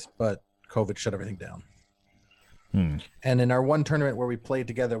anyways, but COVID shut everything down. And in our one tournament where we played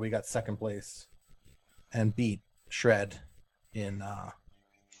together, we got 2nd place and beat Shred in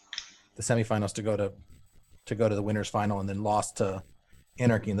the semifinals to go to the winners final, and then lost to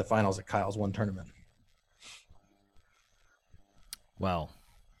Anarchy in the finals at Kyle's one tournament. Wow.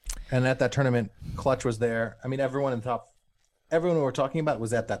 And at that tournament, Clutch was there. I mean, everyone we're talking about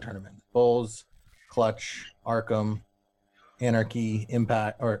was at that tournament. Bulls, Clutch, Arkham, Anarchy,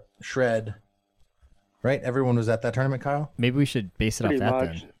 Impact, or Shred. Right? Everyone was at that tournament, Kyle? Maybe we should base it off that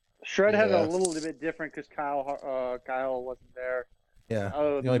then. Shred had a little bit different because Kyle wasn't there. Yeah.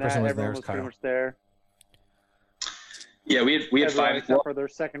 The only person was there was Kyle. Pretty much there. Yeah, we had 5 except for their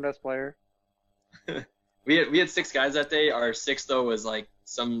second best player. we had 6 guys that day. Our 6th though was like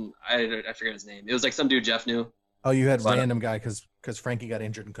I forget his name. It was like some dude Jeff knew. Oh, you had random guy because Frankie got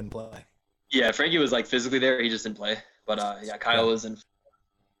injured and couldn't play. Yeah, Frankie was like physically there. He just didn't play. But yeah, Kyle was in.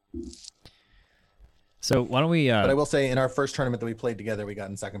 So why don't we? But I will say, in our first tournament that we played together, we got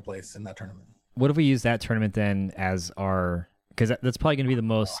in 2nd place in that tournament. What if we use that tournament then as our? Because that's probably going to be the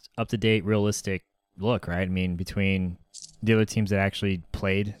most up-to-date, realistic look, right? I mean, between the other teams that actually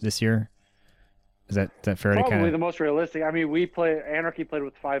played this year, is that fair to kind of? Probably the most realistic. I mean, Anarchy played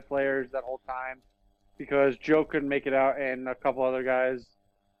with 5 players that whole time because Joe couldn't make it out, and a couple other guys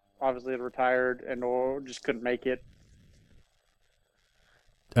obviously had retired or just couldn't make it.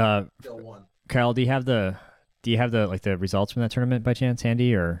 Still won. Kyle, do you have the Do you have the results from that tournament by chance,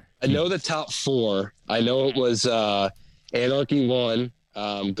 handy? Or I know the top 4. I know it was Anarchy 1,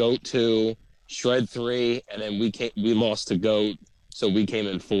 Goat 2, Shred 3, and then we lost to Goat, so we came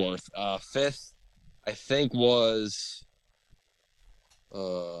in 4th. 5th, I think was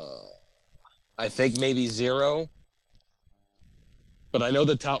I think maybe 0. But I know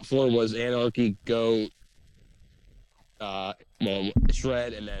the top 4 was Anarchy, Goat,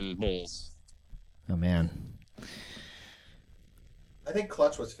 Shred, and then Bulls. Oh man. I think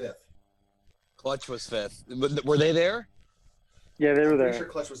Clutch was 5th. Clutch was 5th. Were they there? Yeah, they were there. Pretty sure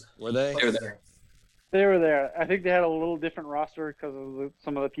Clutch was. Were they? Clutch was there. They were there. I think they had a little different roster because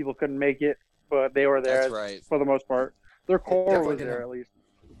some of the people couldn't make it, but they were there. That's right. For the most part. Their core was definitely there at least.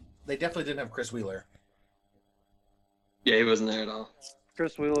 They definitely didn't have Chris Wheeler. Yeah, he wasn't there at all.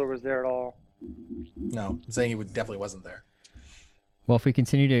 Chris Wheeler was there at all. No, I'm saying he definitely wasn't there. Well, if we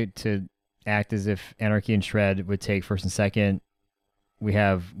continue to act as if Anarchy and Shred would take 1st and 2nd, we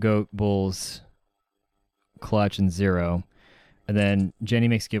have Goat, Bulls, Clutch, and 0. And then Jenny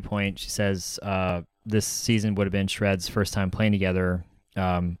makes a good point. She says this season would have been Shred's first time playing together.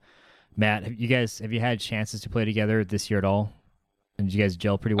 Matt, have you had chances to play together this year at all? And did you guys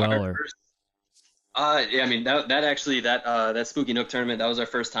gel pretty well? Yeah, I mean that Spooky Nook tournament, that was our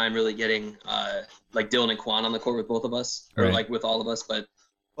first time really getting like Dylan and Quan on the court with both of us, or Right. like with all of us. But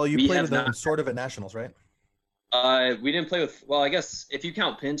Well, you played with them sort of at Nationals, right? we didn't play with. Well, I guess if you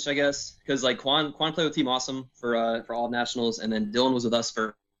count Pinch, I guess, because like Quan played with Team Awesome for all of Nationals, and then Dylan was with us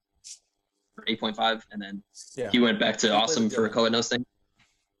for 8.5, and then he went back to Awesome for a co-ed nose thing.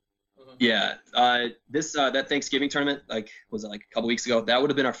 Yeah, that Thanksgiving tournament, like, was it like a couple weeks ago? That would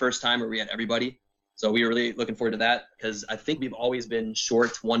have been our first time where we had everybody. So we were really looking forward to that, because I think we've always been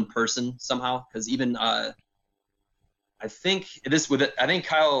short one person somehow. Because even I think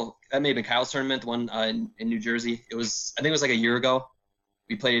Kyle, that may have been Kyle's tournament, the one in New Jersey. I think it was like a year ago.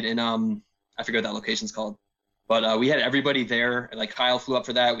 We played in I forget what that location's called, but we had everybody there. And like Kyle flew up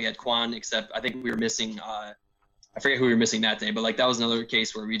for that. We had Quan, except I think we were missing. I forget who we were missing that day, but like that was another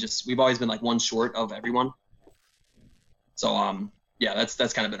case where we've always been like one short of everyone. So yeah,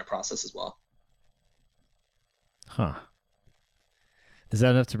 that's kind of been a process as well. Huh. Is that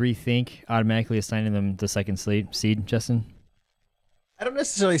enough to rethink automatically assigning them the 2nd seed, Justin? I don't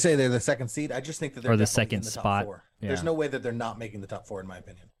necessarily say they're the 2nd seed. I just think that they're Or the definitely 2nd in the top spot. 4. Yeah. There's no way that they're not making the top 4, in my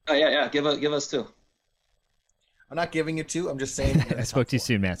opinion. Oh yeah, give us 2. I'm not giving you 2. I'm just saying. I spoke too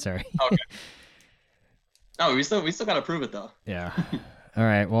soon, Matt. Sorry. Okay. No, we still got to prove it though. Yeah. All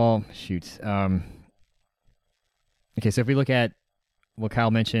right. Well, shoot. Okay, so if we look at what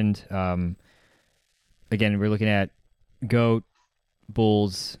Kyle mentioned, again, we're looking at Goat,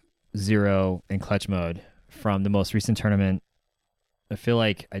 Bulls, 0, and Clutch Mode from the most recent tournament. I feel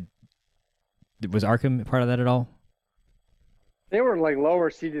like was Arkham part of that at all? They were like lower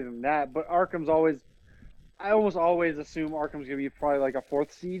seeded than that, but I almost always assume Arkham's gonna be probably like a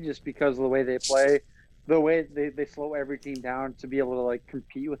 4th seed just because of the way they play, the way they slow every team down to be able to like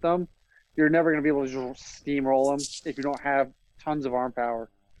compete with them. You're never gonna be able to just steamroll them if you don't have tons of arm power.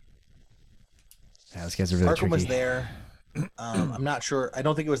 Yeah, those guys are really Arkham tricky. was there. I'm not sure. I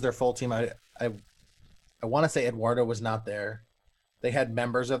don't think it was their full team. I want to say Eduardo was not there. They had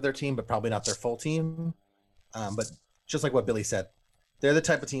members of their team, but probably not their full team. But just like what Billy said, they're the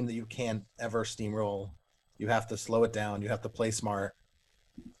type of team that you can't ever steamroll. You have to slow it down. You have to play smart.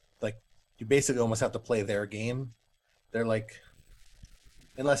 Like, you basically almost have to play their game. They're like,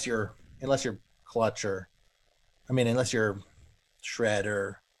 unless you're Clutch unless you're Shred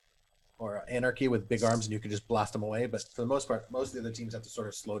or Anarchy with big arms and you can just blast them away. But for the most part, most of the other teams have to sort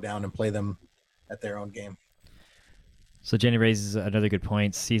of slow down and play them at their own game. So Jenny raises another good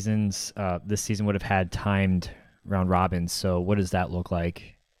point. Seasons, this season would have had timed round robins. So what does that look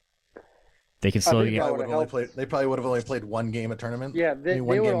like? They can slowly They probably would have only played one game a tournament. Yeah, they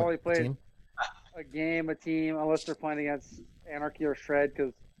would have only played team. a game, a team, unless they're playing against Anarchy or Shred.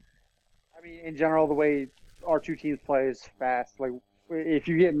 Because, I mean, in general, the way our two teams play is fast. Like, if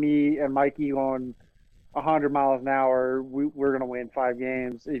you get me and Mikey going 100 miles an hour, we're going to win 5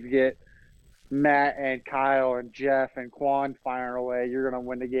 games. If you get Matt and Kyle and Jeff and Quan firing away, you're going to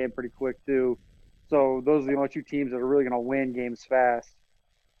win the game pretty quick, too. So those are the only two teams that are really going to win games fast.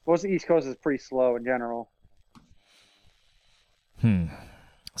 Most of the East Coast is pretty slow in general.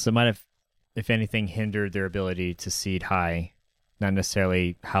 So it might have, if anything, hindered their ability to seed high, not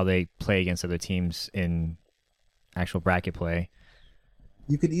necessarily how they play against other teams in actual bracket play.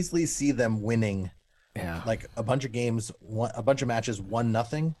 You could easily see them winning, Yeah, like a bunch of games, a bunch of matches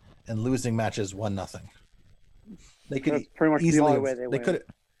 1-0, and losing matches 1-0. They could That's pretty much the easily only way they win.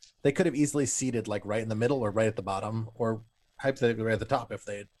 they could have easily seeded like right in the middle or right at the bottom, or hypothetically right at the top if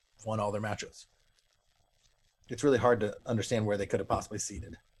they had won all their matches. It's really hard to understand where they could have possibly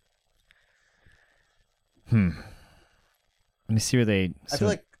seeded. Let me see where they.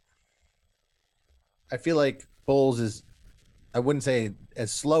 I feel like Bulls is, I wouldn't say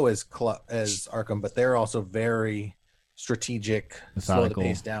as slow as Arkham, but they're also very strategic, slow the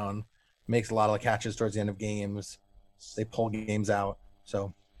pace down, makes a lot of catches towards the end of games. They pull games out.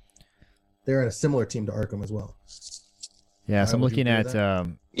 So they're a similar team to Arkham as well. Yeah, so I'm looking at.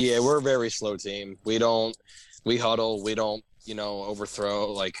 Yeah, we're a very slow team. We huddle. We don't,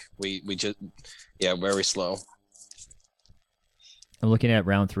 overthrow. Like we just, very slow. I'm looking at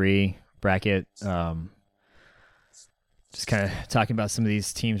round 3 bracket. Just kind of talking about some of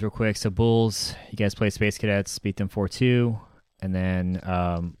these teams real quick. So Bulls, you guys played Space Cadets, beat them 4-2, and then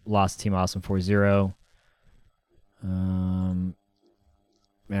lost to Team Awesome 4-0.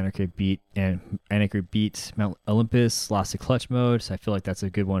 Anarchy beat Mount Olympus, lost to Clutch Mode, so I feel like that's a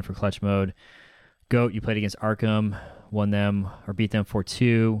good one for Clutch Mode. Goat, you played against Arkham, won them or beat them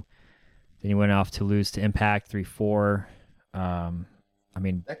 4-2. Then you went off to lose to Impact 3-4.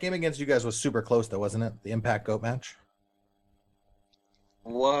 That game against you guys was super close though, wasn't it? The Impact Goat match.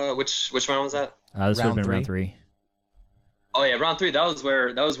 What? Which round was that? This would have been round 3. Oh yeah, round 3. That was where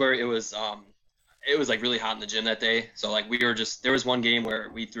it was. It was like really hot in the gym that day. So like there was one game where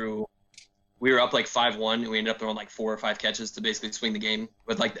we were up like 5-1 and we ended up throwing like 4 or 5 catches to basically swing the game.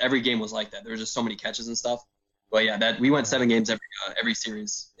 But like every game was like that. There was just so many catches and stuff. But yeah, that we went 7 games every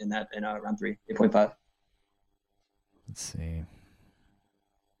series in round 3, 8.5. Let's see.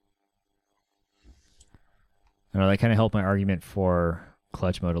 I don't know, that kind of helped my argument for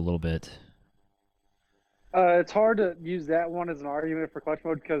Clutch Mode a little bit. It's hard to use that one as an argument for Clutch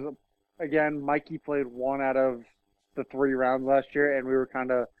Mode because, again, Mikey played 1 out of the 3 rounds last year, and we were kind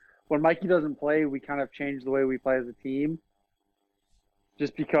of, when Mikey doesn't play, we kind of change the way we play as a team.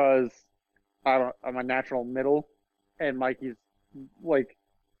 Just because I'm a natural middle, and Mikey's like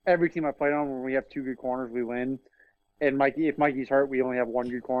every team I played on, when we have 2 good corners, we win. And if Mikey's hurt, we only have 1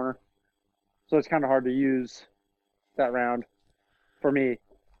 good corner, so it's kind of hard to use that round, for me,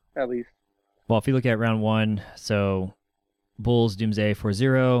 at least. Well, if you look at round 1, so Bulls Doomsday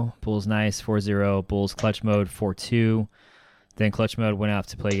 4-0, Bulls Nice 4-0, Bulls Clutch Mode 4-2. Then Clutch Mode went out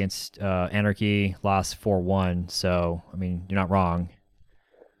to play against Anarchy, lost 4-1. So you're not wrong.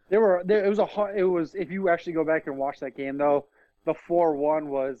 It was if you actually go back and watch that game though, the 4-1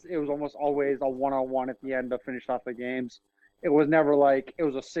 was almost always a 1-on-1 at the end to finish off the games. It was never like it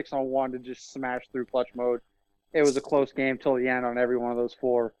was a 6-on-1 to just smash through Clutch Mode. It was a close game till the end on every one of those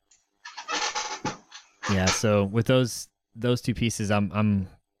 4. Yeah, so with those 2 pieces, I'm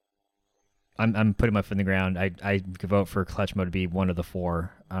putting my foot in the ground. I could vote for Clutch Mode to be one of the 4.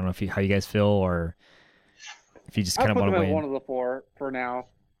 I don't know how you guys feel, or if you just kind of want to win. One of the 4 for now.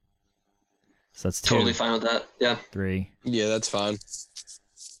 So that's 2. Totally fine with that. Yeah. 3. Yeah, that's fine.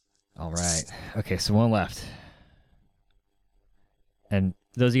 All right. Okay, so 1 left. And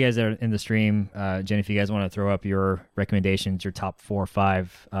those of you guys that are in the stream, Jen, if you guys want to throw up your recommendations, your top 4 or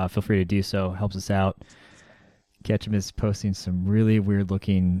 5, feel free to do so. Helps us out. Ketchum is posting some really weird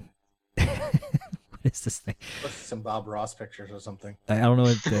looking. What is this thing? Some Bob Ross pictures or something. I don't know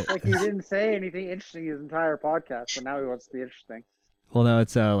what like he didn't say anything interesting his entire podcast, but now he wants to be interesting. Well, no,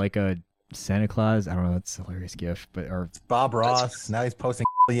 it's like a Santa Claus. I don't know. It's a hilarious gift, it's Bob Ross. Now he's posting.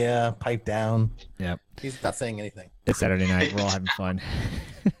 Yeah, pipe down. Yep. He's not saying anything. It's Saturday night. We're all having fun.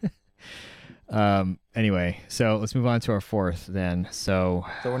 Anyway, so let's move on to our 4th then. So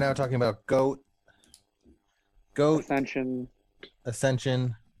we're now talking about Goat,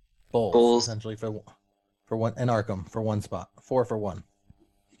 Ascension, Bulls. Essentially for 1, and Arkham for 1 spot. 4 for 1.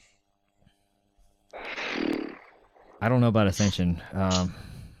 I don't know about Ascension.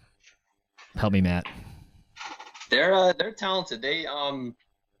 Help me, Matt. They're talented. They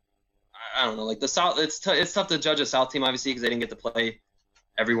I don't know, like the South. It's tough to judge a South team obviously because they didn't get to play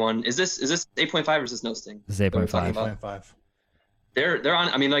everyone. Is this 8.5 or is this no sting? This is 8.5. They're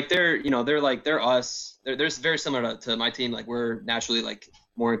on. They're us. They're very similar to my team. Like we're naturally like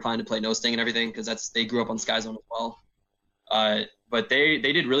more inclined to play no sting and everything because they grew up on Sky Zone as well. But they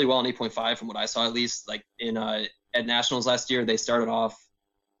did really well in 8.5 from what I saw at least. Like at Nationals last year, they started off.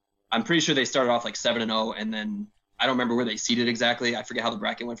 I'm pretty sure they started off like 7-0, and then I don't remember where they seeded exactly. I forget how the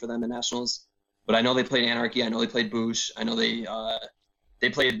bracket went for them in Nationals, but I know they played Anarchy. I know they played Bosch. I know they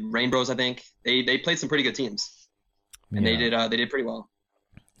played Rainbows. I think they played some pretty good teams, and they did pretty well.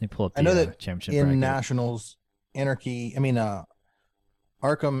 They pull up. I know that championship in bracket. Nationals,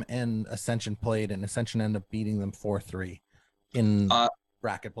 Arkham and Ascension played, and Ascension ended up beating them 4-3.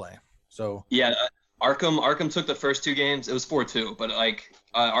 bracket play. So Yeah, Arkham took the first 2 games. It was 4-2, but like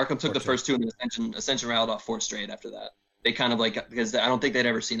Arkham took the 4-2. first 2, and then Ascension rattled off 4 straight after that. They kind of like, because I don't think they'd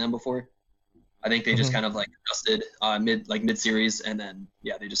ever seen them before. I think they just kind of like adjusted mid series, and then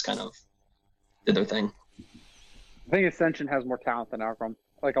they just kind of did their thing. I think Ascension has more talent than Arkham,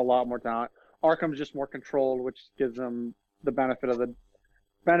 like a lot more talent. Arkham's just more controlled, which gives them the benefit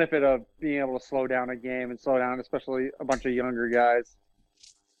of being able to slow down a game and slow down, especially a bunch of younger guys.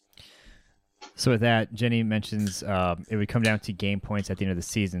 So with that, Jenny mentions it would come down to game points at the end of the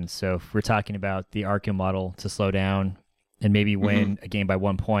season. So if we're talking about the Arkham model to slow down and maybe win a game by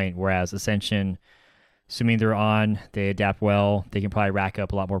 1 point, whereas Ascension, assuming they're on, they adapt well, they can probably rack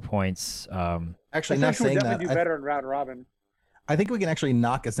up a lot more points. Actually, not saying would that. definitely do better in round robin. I think we can actually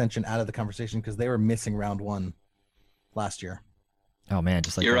knock Ascension out of the conversation because they were missing round 1 last year. Oh man,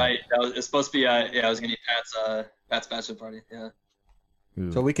 just like You're that. right. It's supposed to be it was gonna be Pat's bachelor party. Yeah.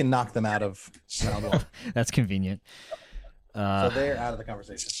 Ooh. So we can knock them out of round 1. That's convenient. So they're out of the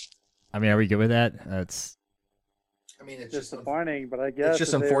conversation. I mean, are we good with that? I mean, it's Disappointing, but I guess it's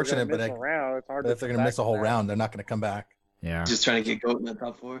just if they were unfortunate. gonna But miss a round, it's hard if they're going to miss a whole round, they're not going to come back. Yeah. Just trying to get Goat in the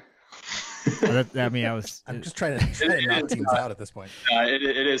top 4. I mean, I'm just trying to knock teams out at this point.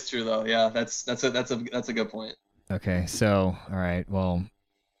 It is true though. Yeah, that's a good point. Okay, so all right. Well,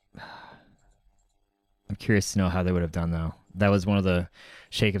 I'm curious to know how they would have done though. That was one of the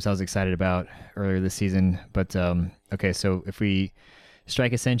shakeups I was excited about earlier this season. But okay, so if we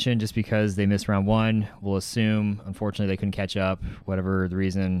strike Ascension just because they missed round 1, we'll assume unfortunately they couldn't catch up, whatever the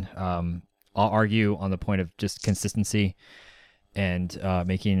reason. I'll argue on the point of just consistency and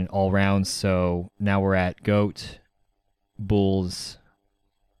making all rounds. So now we're at Goat, Bulls,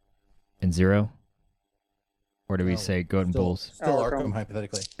 and 0. Or do we say Goat and Bulls Still Arkham. Arkham,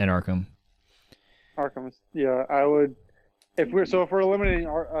 hypothetically. and Arkham? Arkham, yeah, I would. If we're eliminating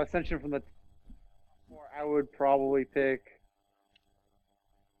Ascension from the 4, I would probably pick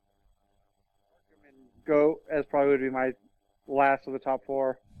Arkham and Goat as probably would be my last of the top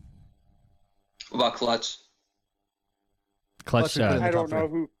 4. What about Clutch? Clutch. we put in the I top don't know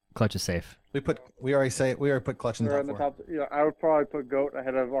 3. who Clutch is safe. We already put Clutch in the they're top in the 4. top. Yeah, I would probably put Goat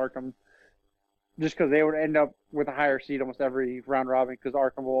ahead of Arkham, just because they would end up with a higher seed almost every round robin. Because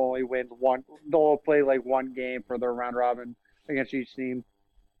Arkham will only win one. They'll play like one game for their round robin against each team.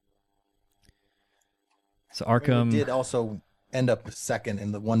 So We Arkham did also end up second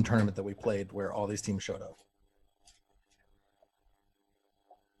in the one tournament that we played where all these teams showed up.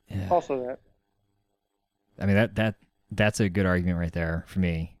 Yeah. Also, that I mean that's a good argument right there for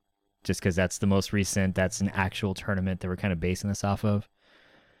me, just because that's the most recent. That's an actual tournament that we're kind of basing this off of.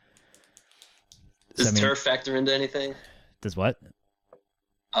 Does I mean, turf factor into anything? Does what?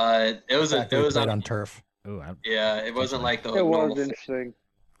 It was In fact, we played on turf. Oh, Yeah, it wasn't like the it was normal. interesting.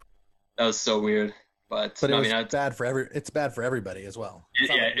 That was so weird, but But no, it was I mean, bad for it's bad for everybody as well.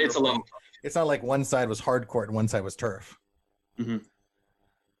 it's a little. It's not like one side was hard court and one side was turf.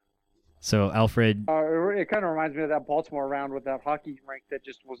 so Alfred. It kind of reminds me of that Baltimore round with that hockey rink that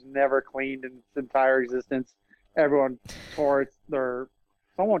just was never cleaned in its entire existence. Everyone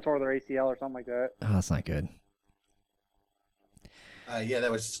someone tore their ACL or something like that. Oh, that's not good. Yeah,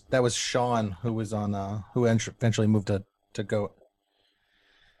 that was Sean who was on who eventually moved to Goat.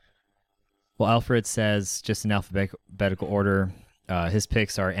 Well, Alfred says just in alphabetical order. His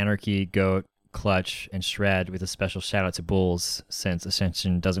picks are Anarchy, Goat, Clutch, and Shred, with a special shout out to Bulls since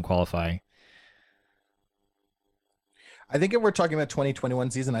Ascension doesn't qualify. I think if we're talking about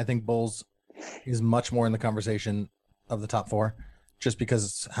 2021 season, I think Bulls is much more in the conversation of the top 4, just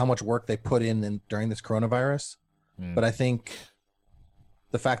because how much work they put in during this coronavirus. But I think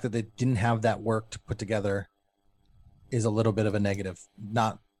the fact that they didn't have that work to put together is a little bit of a negative.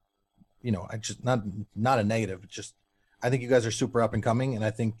 Not a negative. Just I think you guys are super up and coming, and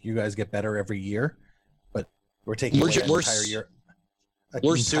I think you guys get better every year. But we're taking away an entire year.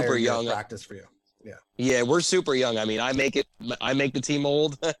 We're super young. Practice for you. Yeah, we're super young. I mean, I make the team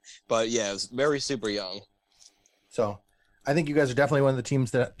old, but yeah, it's very super young. So I think you guys are definitely one of the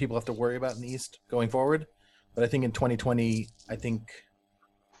teams that people have to worry about in the East going forward. But I think in 2020, I think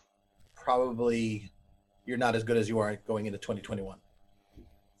probably you're not as good as you are going into 2021.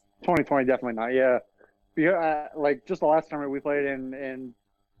 2020 definitely not. Yeah, like just the last tournament we played in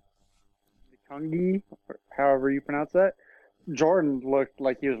Kungi, however you pronounce that. Jordan looked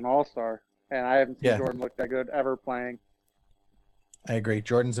like he was an all-star, and I haven't seen Jordan look that good ever playing. I agree.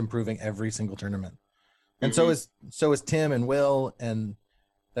 Jordan's improving every single tournament, and so is Tim and Will and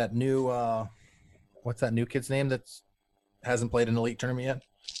that new what's that new kid's name that hasn't played an elite tournament yet?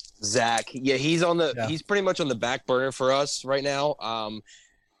 Zach. Yeah, he's pretty much on the back burner for us right now.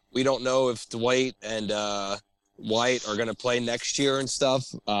 We don't know if Dwight and White are going to play next year and stuff.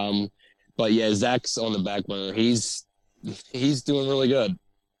 But yeah, Zach's on the back burner. He's doing really good.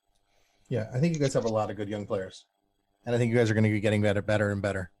 Yeah, I think you guys have a lot of good young players, and I think you guys are going to be getting better and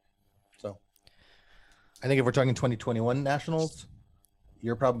better. So, I think if we're talking 2021 Nationals,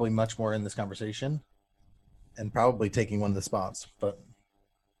 you're probably much more in this conversation, and probably taking one of the spots. But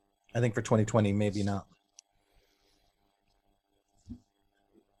I think for 2020, maybe not.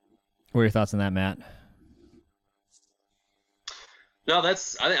 What are your thoughts on that, Matt? No, I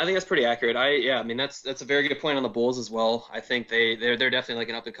think that's pretty accurate. I mean that's a very good point on the Bulls as well. I think they're definitely like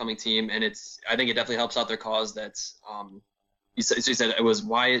an up and coming team, and I think it definitely helps out their cause. That's you said it was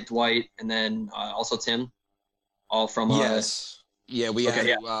Wyatt, Dwight, and then also Tim, all from yes, we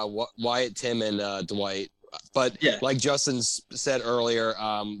had Wyatt, Tim, and Dwight. But like Justin said earlier,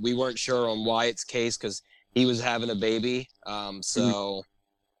 we weren't sure on Wyatt's case because he was having a baby. So.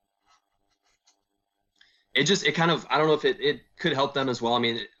 It kind of, I don't know if it could help them as well. I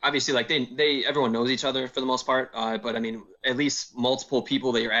mean, obviously, like everyone knows each other for the most part. But I mean, at least multiple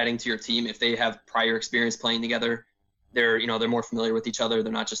people that you're adding to your team, if they have prior experience playing together, they're more familiar with each other.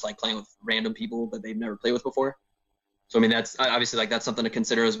 They're not just like playing with random people that they've never played with before. So I mean, that's obviously like that's something to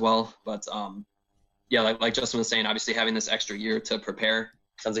consider as well. But like Justin was saying, obviously having this extra year to prepare,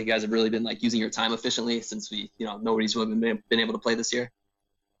 sounds like you guys have really been like using your time efficiently since nobody's really been able to play this year.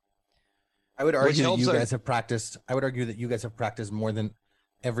 I would argue that you guys have practiced. I would argue that you guys have practiced more than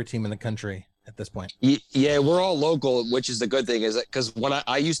every team in the country at this point. Yeah, we're all local, which is the good thing. Is that because when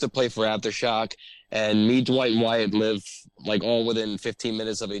I used to play for Aftershock, and me, Dwight, and Wyatt live like all within 15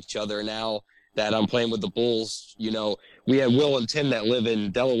 minutes of each other. Now that I'm playing with the Bulls, we have Will and Tim that live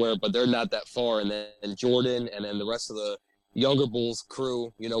in Delaware, but they're not that far. And then Jordan, and then the rest of the younger Bulls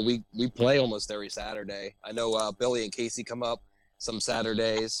crew. We play almost every Saturday. I know Billy and Casey come up some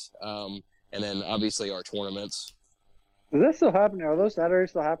Saturdays. And then obviously our tournaments. Is that still happening? Are those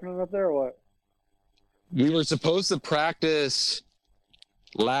Saturdays still happening up there or what? We were supposed to practice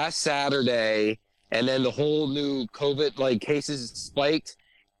last Saturday, and then the whole new COVID cases spiked.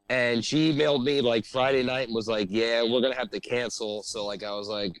 And she emailed me Friday night and was like, "Yeah, we're gonna have to cancel." So I was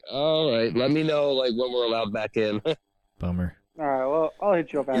like, "All right, let me know when we're allowed back in." Bummer. All right, well I'll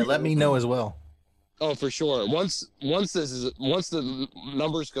hit you up. Yeah, let me know as well. Oh, for sure. Once the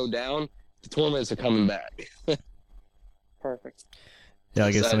numbers go down, the tournaments are coming back. Perfect. Yeah,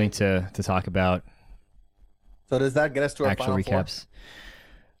 I guess something to talk about. So does that get us to our actual final recaps?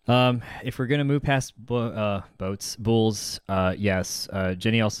 If we're gonna move past Bulls, yes.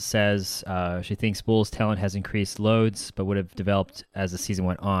 Jenny also says she thinks Bulls' talent has increased loads, but would have developed as the season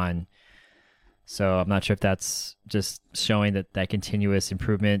went on. So I'm not sure if that's just showing that continuous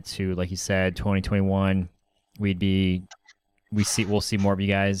improvement to, like you said, 2021. We'll see more of you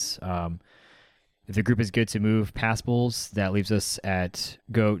guys. If the group is good to move past Bulls, that leaves us at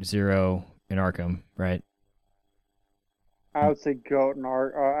GOAT, Zero, and Arkham, right? I would say GOAT and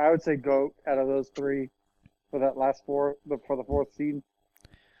I would say GOAT out of those three for that last for the fourth seed.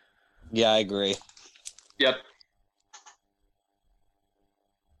 Yeah, I agree. Yep.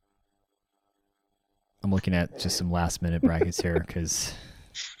 I'm looking at just some last minute brackets here because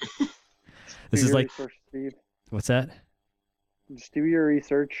this is like research, Steve. What's that? Just do your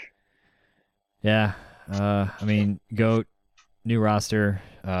research. Yeah, I mean, GOAT, new roster.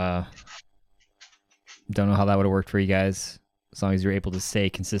 Don't know how that would have worked for you guys as long as you're able to stay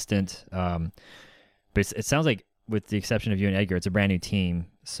consistent. But it sounds like, with the exception of you and Edgar, it's a brand new team.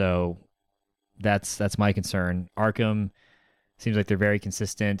 So that's my concern. Arkham seems like they're very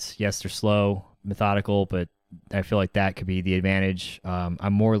consistent. Yes, they're slow, methodical, but I feel like that could be the advantage.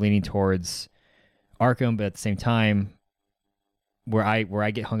 I'm more leaning towards Arkham, but at the same time, where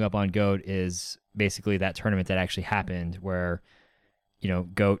I get hung up on GOAT is basically that tournament that actually happened where,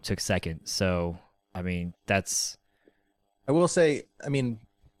 GOAT took second. So, I mean, I will say,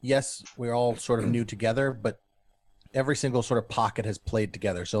 yes, we're all sort of new together, but every single sort of pocket has played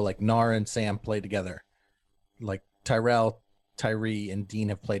together. So Nar and Sam played together. Tyrell, Tyree, and Dean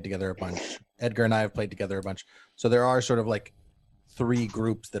have played together a bunch. Edgar and I have played together a bunch. So there are sort of three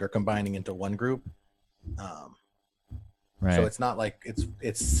groups that are combining into one group. Right. So it's not like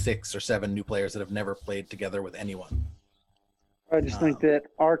it's 6 or 7 new players that have never played together with anyone. I just think that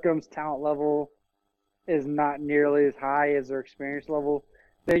Arkham's talent level is not nearly as high as their experience level.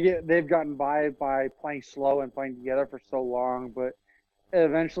 They've gotten by playing slow and playing together for so long, but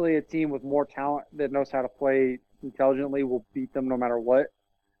eventually a team with more talent that knows how to play intelligently will beat them no matter what.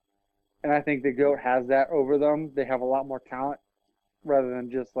 And I think the GOAT has that over them. They have a lot more talent rather than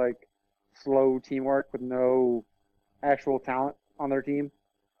just like slow teamwork with no actual talent on their team.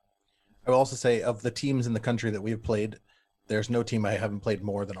 I will also say, of the teams in the country that we've played, there's no team I haven't played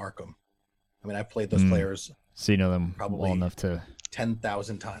more than Arkham. I mean, I've played those players So you know them probably well enough to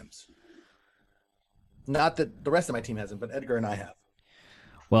 10,000 times. Not that the rest of my team hasn't, but Edgar and I have.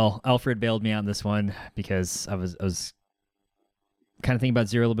 Well, Alfred bailed me out on this one because I was kind of thinking about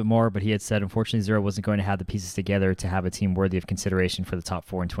Zero a little bit more, but he had said unfortunately Zero wasn't going to have the pieces together to have a team worthy of consideration for the top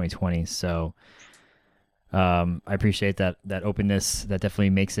 4 in 2020. So I appreciate that openness. That definitely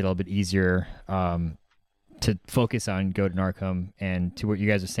makes it a little bit easier to focus on GOAT and Arkham. And to what you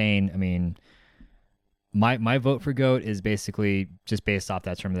guys are saying, I mean, my vote for GOAT is basically just based off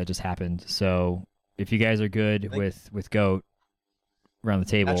that tournament that just happened. So if you guys are good with GOAT around the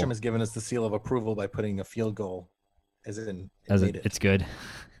table, Matcham has given us the seal of approval by putting a field goal as in it's good.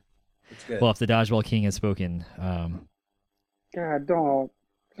 It's good. Well, if the Dodgeball King has spoken, God, don't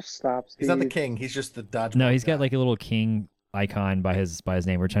just stop. Steve. He's not the king. He's just the dodgeball. no, he's guy. got like a little king icon by his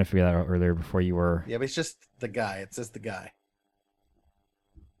name. We are trying to figure that out earlier before you were. Yeah, but he's just the guy. It says the guy.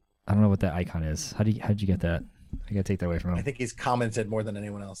 I don't know what that icon is. How'd you get that? I gotta take that away from him. I think he's commented more than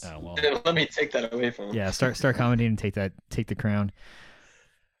anyone else. Oh well. Let me take that away from him. Yeah, start commenting and take the crown.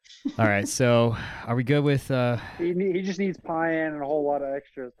 All right, so are we good with? He just needs Pyan and a whole lot of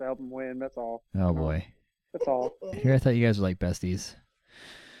extras to help him win. That's all. Oh boy. That's all. Here I thought you guys were like besties.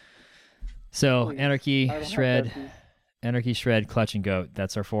 So Please. Anarchy, I don't have Shred, besties. Anarchy, Shred, Clutch, and Goat.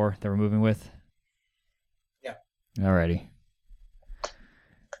 That's our 4 that we're moving with. Yeah. Alrighty.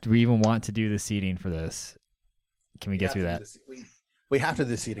 Do we even want to do the seeding for this? Can we get through that? We have to do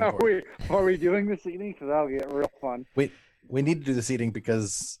the seating. Are we doing the seating? Because that'll get real fun. We need to do the seating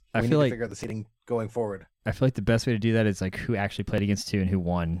because I we feel need like- to figure out the seating going forward. I feel like the best way to do that is like who actually played against 2 and who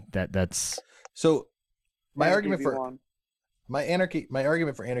won. That's So my Anarchy argument for V1. my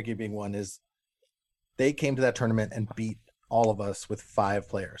argument for Anarchy being one is they came to that tournament and beat all of us with 5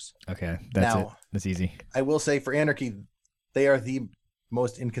 players. okay. That's Now- it. That's easy. I will say for Anarchy, they are the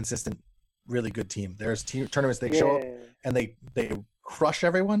most inconsistent, really good team. There's tournaments they show up and they crush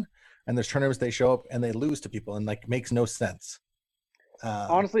everyone, and there's tournaments they show up and they lose to people and like makes no sense.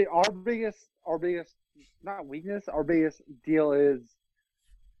 Honestly, our biggest not weakness, our biggest deal is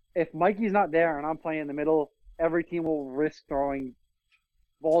if Mikey's not there and I'm playing in the middle, every team will risk throwing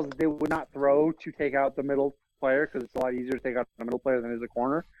balls that they would not throw to take out the middle player because it's a lot easier to take out the middle player than it is a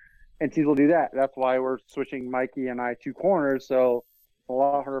corner. And teams will do that. That's why we're switching Mikey and I to corners, so it's a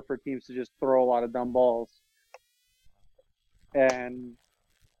lot harder for teams to just throw a lot of dumb balls. And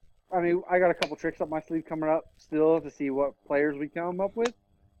I mean, I got a couple tricks up my sleeve coming up still to see what players we come up with.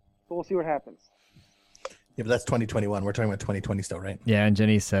 So we'll see what happens. Yeah, but that's 2021. We're talking about 2020 still, right? Yeah, and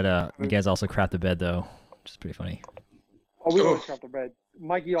Jenny said you guys also crapped the bed though, which is pretty funny. Oh, we always got the bed.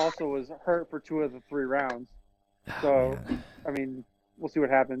 Mikey also was hurt for 2 of the 3 rounds. So, Man. I mean, we'll see what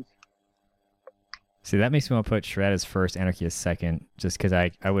happens. See, that makes me want to put Shred as first, Anarchy as second, just because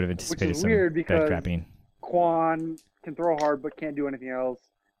I would have anticipated some weird bed because- crapping. Quan can throw hard but can't do anything else.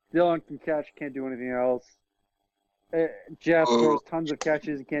 Dylan can catch, can't do anything else. Jeff throws tons of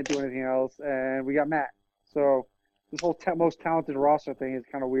catches and can't do anything else. And we got Matt. So this whole most talented roster thing is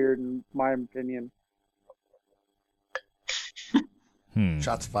kind of weird in my opinion.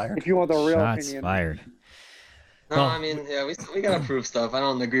 Shots fired. If you want the real Shots opinion. fired. No, Well- I mean, yeah, we gotta prove stuff. I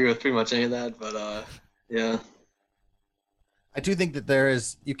don't agree with pretty much any of that, but yeah. I do think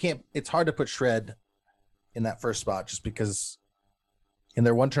that it's hard to put Shred in that first spot just because in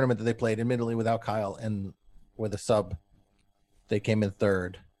their one tournament that they played, admittedly without Kyle and with a sub, they came in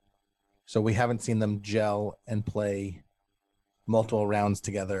 3rd. So we haven't seen them gel and play multiple rounds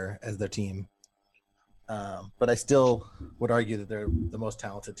together as their team. But I still would argue that they're the most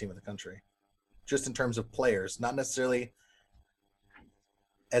talented team in the country, just in terms of players, not necessarily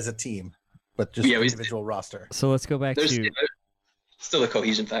as a team, but just individual roster. So let's go back There's to still a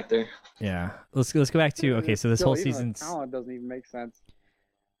cohesion factor. yeah. Let's go back to okay. So this Still, whole even the season's talent doesn't even make sense.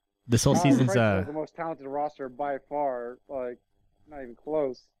 this whole season's Crisis is the most talented roster by far. Like, not even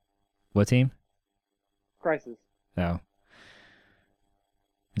close. what team? Crisis. Oh, I'm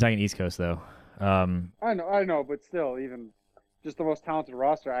talking East Coast though. I know, but still, even just the most talented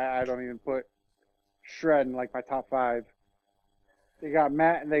roster, I don't even put Shred in like my top 5. They got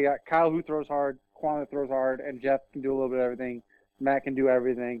Matt and they got Kyle who throws hard, Quan that throws hard, and Jeff can do a little bit of everything. Matt can do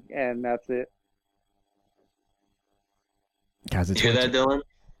everything, and that's it. Guys, You hear that, Dylan?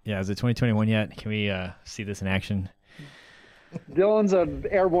 Yeah, is it 2021 yet? Can we see this in action? Dylan's an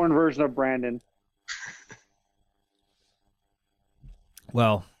airborne version of Brandon.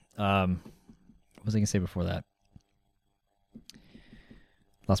 Well, what was I gonna say before that?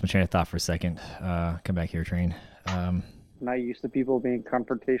 Lost my train of thought for a second. Come back here, train. Not used to people being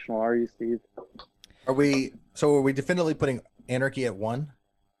confrontational, are you, Steve? Are we definitively putting Anarchy at 1?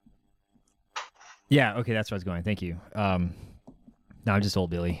 Yeah, okay, that's where I was going. Thank you. No, I'm just old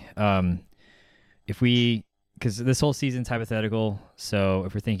Billy. Because this whole season's hypothetical, so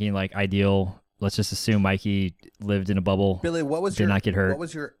if we're thinking like ideal, let's just assume Mikey lived in a bubble. Billy, did not get hurt. What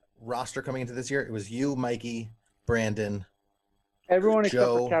was your roster coming into this year? It was you, Mikey, Brandon, Everyone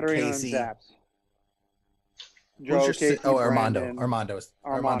Joe, except for Katarina Casey. and Zaps. Who's your Casey, Armando. Brandon,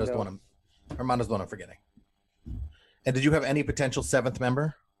 Armando's the one I'm forgetting. And did you have any potential 7th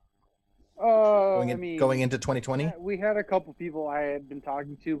member going into 2020? We had a couple people I had been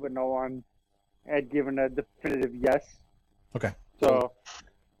talking to, but no one had given a definitive yes. Okay. So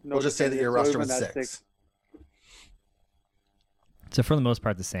we'll just say that your roster was 6. So for the most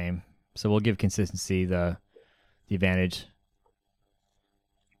part, the same. So we'll give consistency the advantage.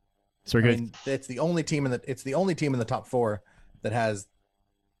 So we're good. It's the only team in the top 4 that has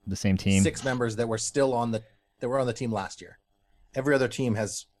the same team. 6 members that were still on the team last year. Every other team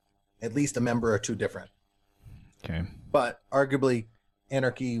has at least a member or 2 different. Okay. But arguably,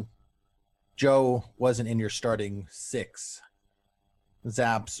 Anarchy, Joe wasn't in your starting 6.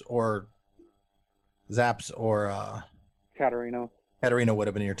 Zaps or Katarina would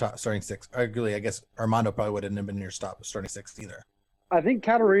have been in your starting 6. Arguably, I guess Armando probably wouldn't have been in your starting 6 either. I think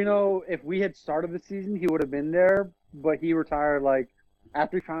Katarino, if we had started the season, he would have been there, but he retired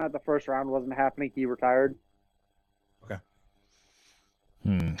after he found out the first round wasn't happening, he retired. Okay.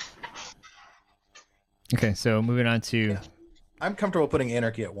 Okay, so moving on to... Yeah. I'm comfortable putting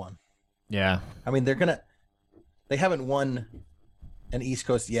Anarchy at 1. Yeah. I mean, they haven't won an East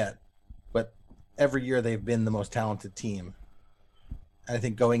Coast yet, but every year they've been the most talented team. And I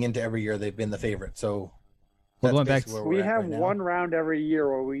think going into every year, they've been the favorite, so... Well, going back, we have one round every year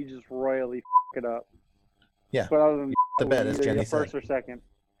where we just royally f it up. Yeah. But other than the bet, as Jenny said. First or second.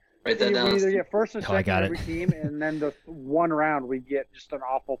 Write that down. We either get first or second I got every team, and then the one round we get just an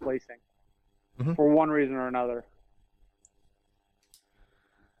awful placing for one reason or another.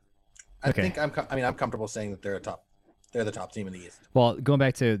 I think I'm comfortable saying that they're the top team in the East. Well, going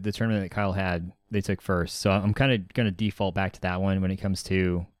back to the tournament that Kyle had, they took first, so I'm kind of going to default back to that one when it comes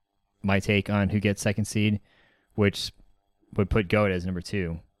to my take on who gets second seed, which would put Goat as number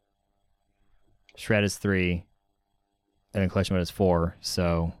 2, Shred is 3, and then Clutch Mode is 4.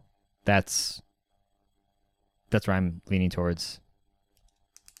 So that's where I'm leaning towards.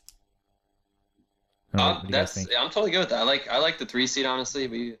 I'm totally good with that. I like the 3 seed.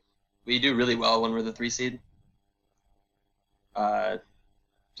 Honestly, we do really well when we're the 3 seed. So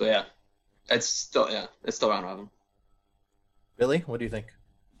yeah, it's still round robin. Billy, what do you think?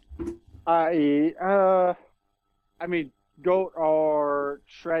 I mean, Goat or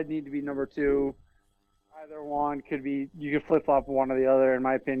Shred need to be number 2. Either one could be. You could flip flop one or the other, in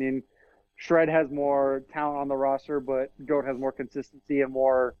my opinion. Shred has more talent on the roster, but Goat has more consistency and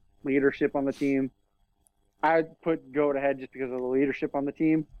more leadership on the team. I'd put Goat ahead just because of the leadership on the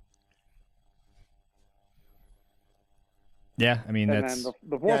team. Yeah, I mean, and that's... then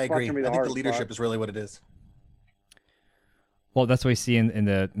the fourth I agree. Be the I think the hardest leadership spot. is really what it is. Well, that's what we see in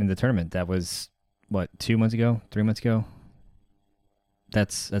the tournament. That was, 2 months ago? 3 months ago?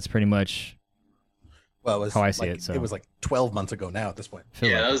 That's pretty much how I see it. So it was 12 months ago now at this point.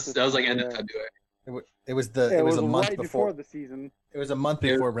 Yeah, that was end of February. It was a month right before the season. It was a month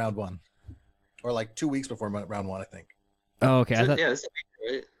before round 1, or 2 weeks before round 1, I think. Oh, okay. I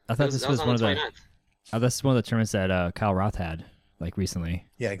thought this was one of the. This is one of the tournaments that Kyle Roth had recently.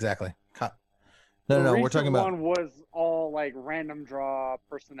 Yeah, exactly. No. We're talking about. One was all random draw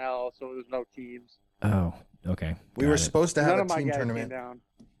personnel, so there's no teams. Oh, okay. We were supposed to have None a of team my guys tournament. came down.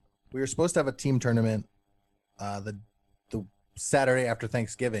 We were supposed to have a team tournament, the Saturday after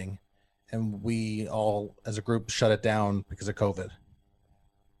Thanksgiving, and we all, as a group, shut it down because of COVID.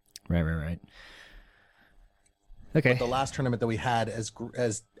 Right. Okay. But the last tournament that we had as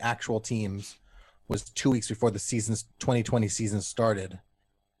actual teams was 2 weeks before the 2020 season started.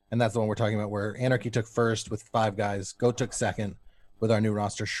 And that's the one we're talking about, where Anarchy took first with 5 guys. Go took second with our new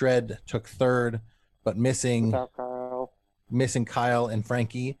roster. Shred took third, but missing Kyle and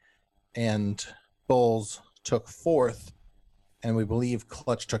Frankie. And Bulls took 4th. And we believe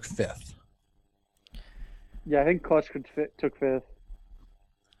Clutch took 5th. Yeah, I think Clutch took 5th.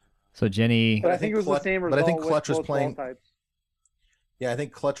 So Jenny... But I think it was the same result. But I think Clutch was playing... Types. Yeah, I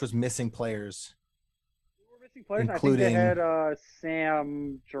think Clutch was missing players. Players. Including... I think they had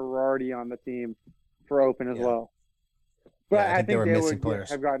Sam Girardi on the team for Open as well. But yeah, I think they would players.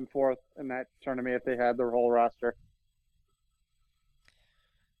 Have gotten 4th in that tournament if they had their whole roster.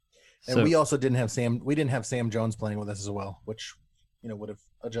 And So- we also didn't have Sam. We didn't have Sam Jones playing with us as well, which would have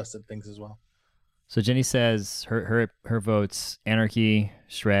adjusted things as well. So Jenny says her votes Anarchy,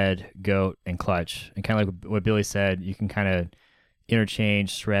 Shred, Goat, and Clutch. And kind of like what Billy said, you can kind of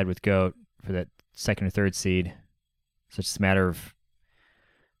interchange Shred with Goat for that second or third seed. So it's just a matter of,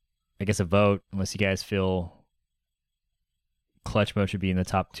 I guess, a vote, unless you guys feel Clutch mode should be in the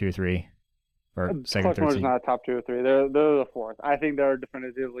top 2 or 3. Or second, Clutch third mode is seed. not a top 2 or 3. They're the fourth. I think they're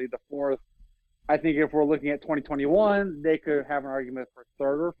definitively the fourth. I think if we're looking at 2021, they could have an argument for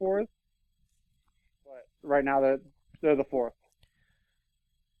third or fourth. But right now, they're the fourth.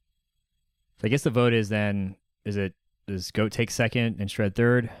 So I guess the vote is then, does Goat take second and Shred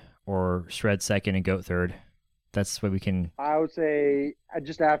third, or Shred second and Goat third? That's what we can. I would say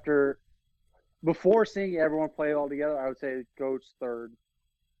before seeing everyone play all together, I would say Goat's third.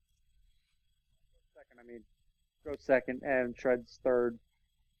 Goat's second and Shred's third.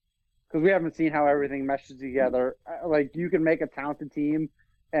 Because we haven't seen how everything meshes together. Like, you can make a talented team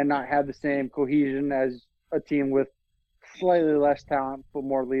and not have the same cohesion as a team with slightly less talent but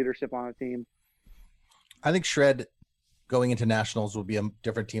more leadership on a team. I think Shred going into nationals will be a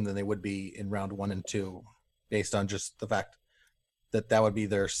different team than they would be in round 1 and 2, based on just the fact that would be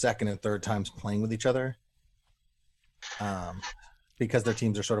their second and third times playing with each other. Because their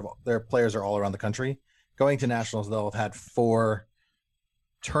teams are their players are all around the country. Going to nationals, they'll have had 4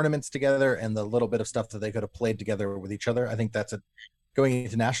 tournaments together and the little bit of stuff that they could have played together with each other. I think going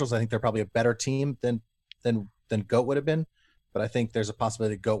into nationals, I think they're probably a better team than Goat would have been. But I think there's a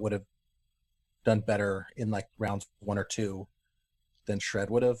possibility Goat would have done better in like rounds 1 or 2 than Shred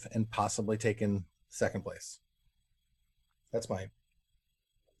would have, and possibly taken second place. That's my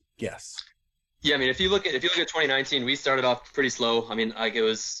guess. Yeah, I mean, if you look at 2019, we started off pretty slow. I mean, like, it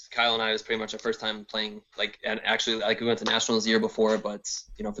was Kyle and I, was pretty much our first time playing, like, and actually, like, we went to nationals the year before, but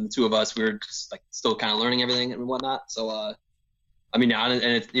for the two of us, we were just like still kind of learning everything and whatnot. So I mean, now, and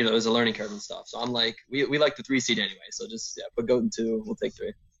it it was a learning curve and stuff. So I'm like, we like the 3 seed anyway. So just put Goat in 2, we'll take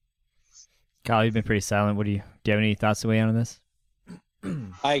 3. Kyle, you've been pretty silent. Do you have any thoughts to weigh in on this?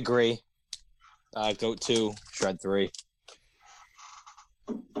 I agree. Goat 2, Shred 3.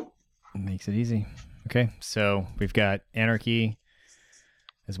 Makes it easy. Okay, so we've got Anarchy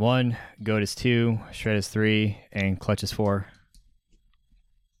as 1, Goat is 2, Shred is 3, and Clutch is 4.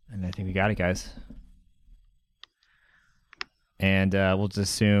 And I think we got it, guys. And we'll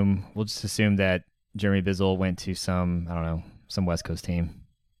just assume that Jeremy Bizzle went to some West Coast team.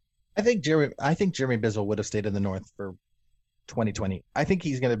 I think Jeremy Bizzle would have stayed in the North for 2020. I think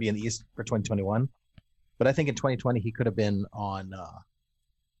he's going to be in the East for 2021. But I think in 2020 he could have been on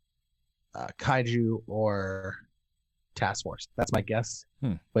Kaiju or Task Force. That's my guess.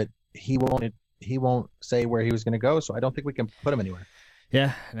 But he won't say where he was going to go, so I don't think we can put him anywhere.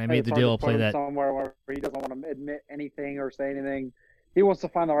 Yeah, and I made the deal. I'll play that somewhere where he doesn't want to admit anything or say anything. He wants to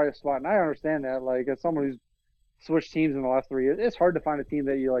find the right spot, and I understand that. Like, as someone who's switched teams in the last 3 years, it's hard to find a team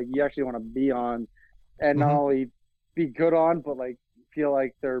that you actually want to be on, and not only be good on, but like feel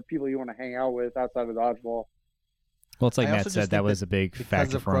like there are people you want to hang out with outside of dodgeball. Well, it's like I Matt also said, just that think was a big because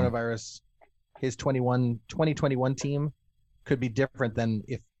factor of for him. coronavirus. His 2021 team could be different than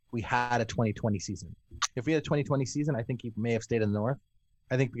if we had a 2020 season. If we had a 2020 season, I think he may have stayed in the North.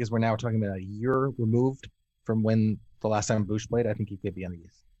 I think because we're now talking about a year removed from when the last time Bush played, I think he could be on the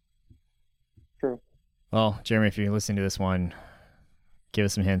East. True. Well, Jeremy, if you're listening to this one, give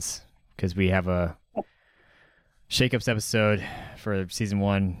us some hints, because we have a Shakeups episode for season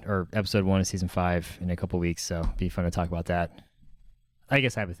 1 or episode 1 of season 5 in a couple weeks, so it'd be fun to talk about that. I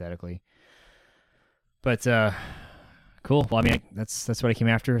guess hypothetically. But cool. Well, I mean, that's what I came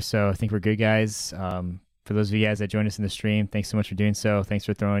after, so I think we're good, guys. For those of you guys that joined us in the stream, thanks so much for doing so. Thanks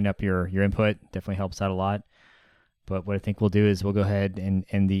for throwing up your input. Definitely helps out a lot. But what I think we'll do is we'll go ahead and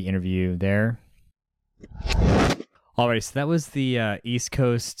end the interview there. Alright, so that was the East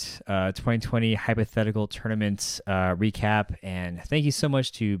Coast 2020 hypothetical tournament recap. And thank you so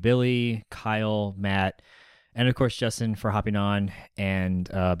much to Billy, Kyle, Matt, and of course Justin for hopping on and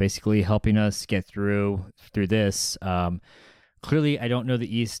basically helping us get through this. Clearly, I don't know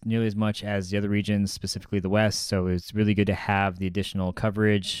the East nearly as much as the other regions, specifically the West, so it's really good to have the additional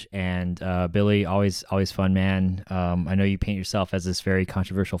coverage. And Billy, always fun, man. I know you paint yourself as this very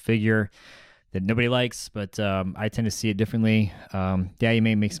controversial figure that nobody likes, but I tend to see it differently. Yeah, you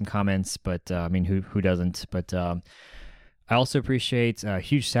may make some comments, but I mean, who doesn't? But I also appreciate a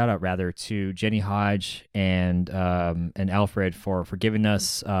huge shout out rather to Jenny Hodge and Alfred for giving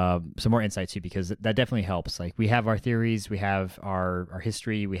us some more insight too, because that definitely helps. Like, we have our theories, we have our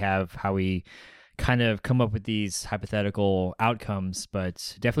history, we have how we kind of come up with these hypothetical outcomes,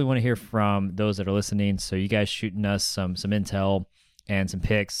 but definitely want to hear from those that are listening. So you guys shooting us some intel and some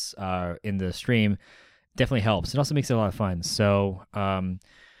picks in the stream definitely helps. It also makes it a lot of fun. So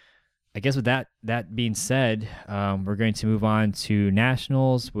I guess with that being said, we're going to move on to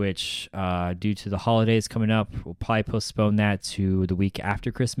nationals, which due to the holidays coming up, we'll probably postpone that to the week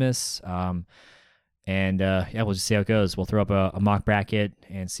after Christmas. And we'll just see how it goes. We'll throw up a mock bracket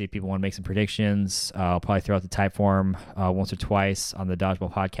and see if people want to make some predictions. I'll probably throw out the type form once or twice on the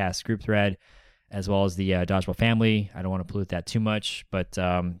Dodgeball Podcast group thread, as well as the Dodgeball family. I don't want to pollute that too much, but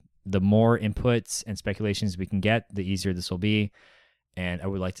the more inputs and speculations we can get, the easier this will be. And I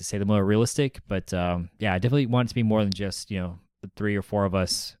would like to say the more realistic, but I definitely want it to be more than just, the 3 or 4 of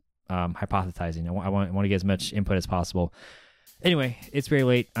us hypothesizing. I want to get as much input as possible. Anyway, it's very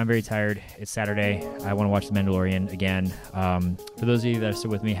late. I'm very tired. It's Saturday. I want to watch The Mandalorian again. For those of you that are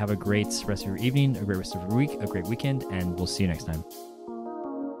still with me, have a great rest of your evening, a great rest of your week, a great weekend, and we'll see you next time.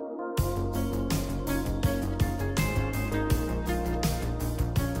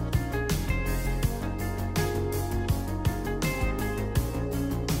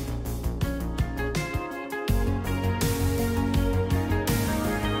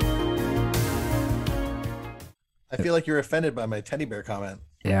 I feel like you're offended by my teddy bear comment.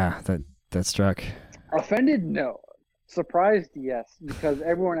 Yeah, that struck. Offended? No. Surprised? Yes. Because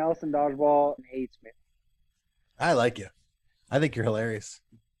everyone else in Dodgeball hates me. I like you. I think you're hilarious.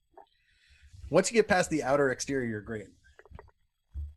 Once you get past the outer exterior, you're great.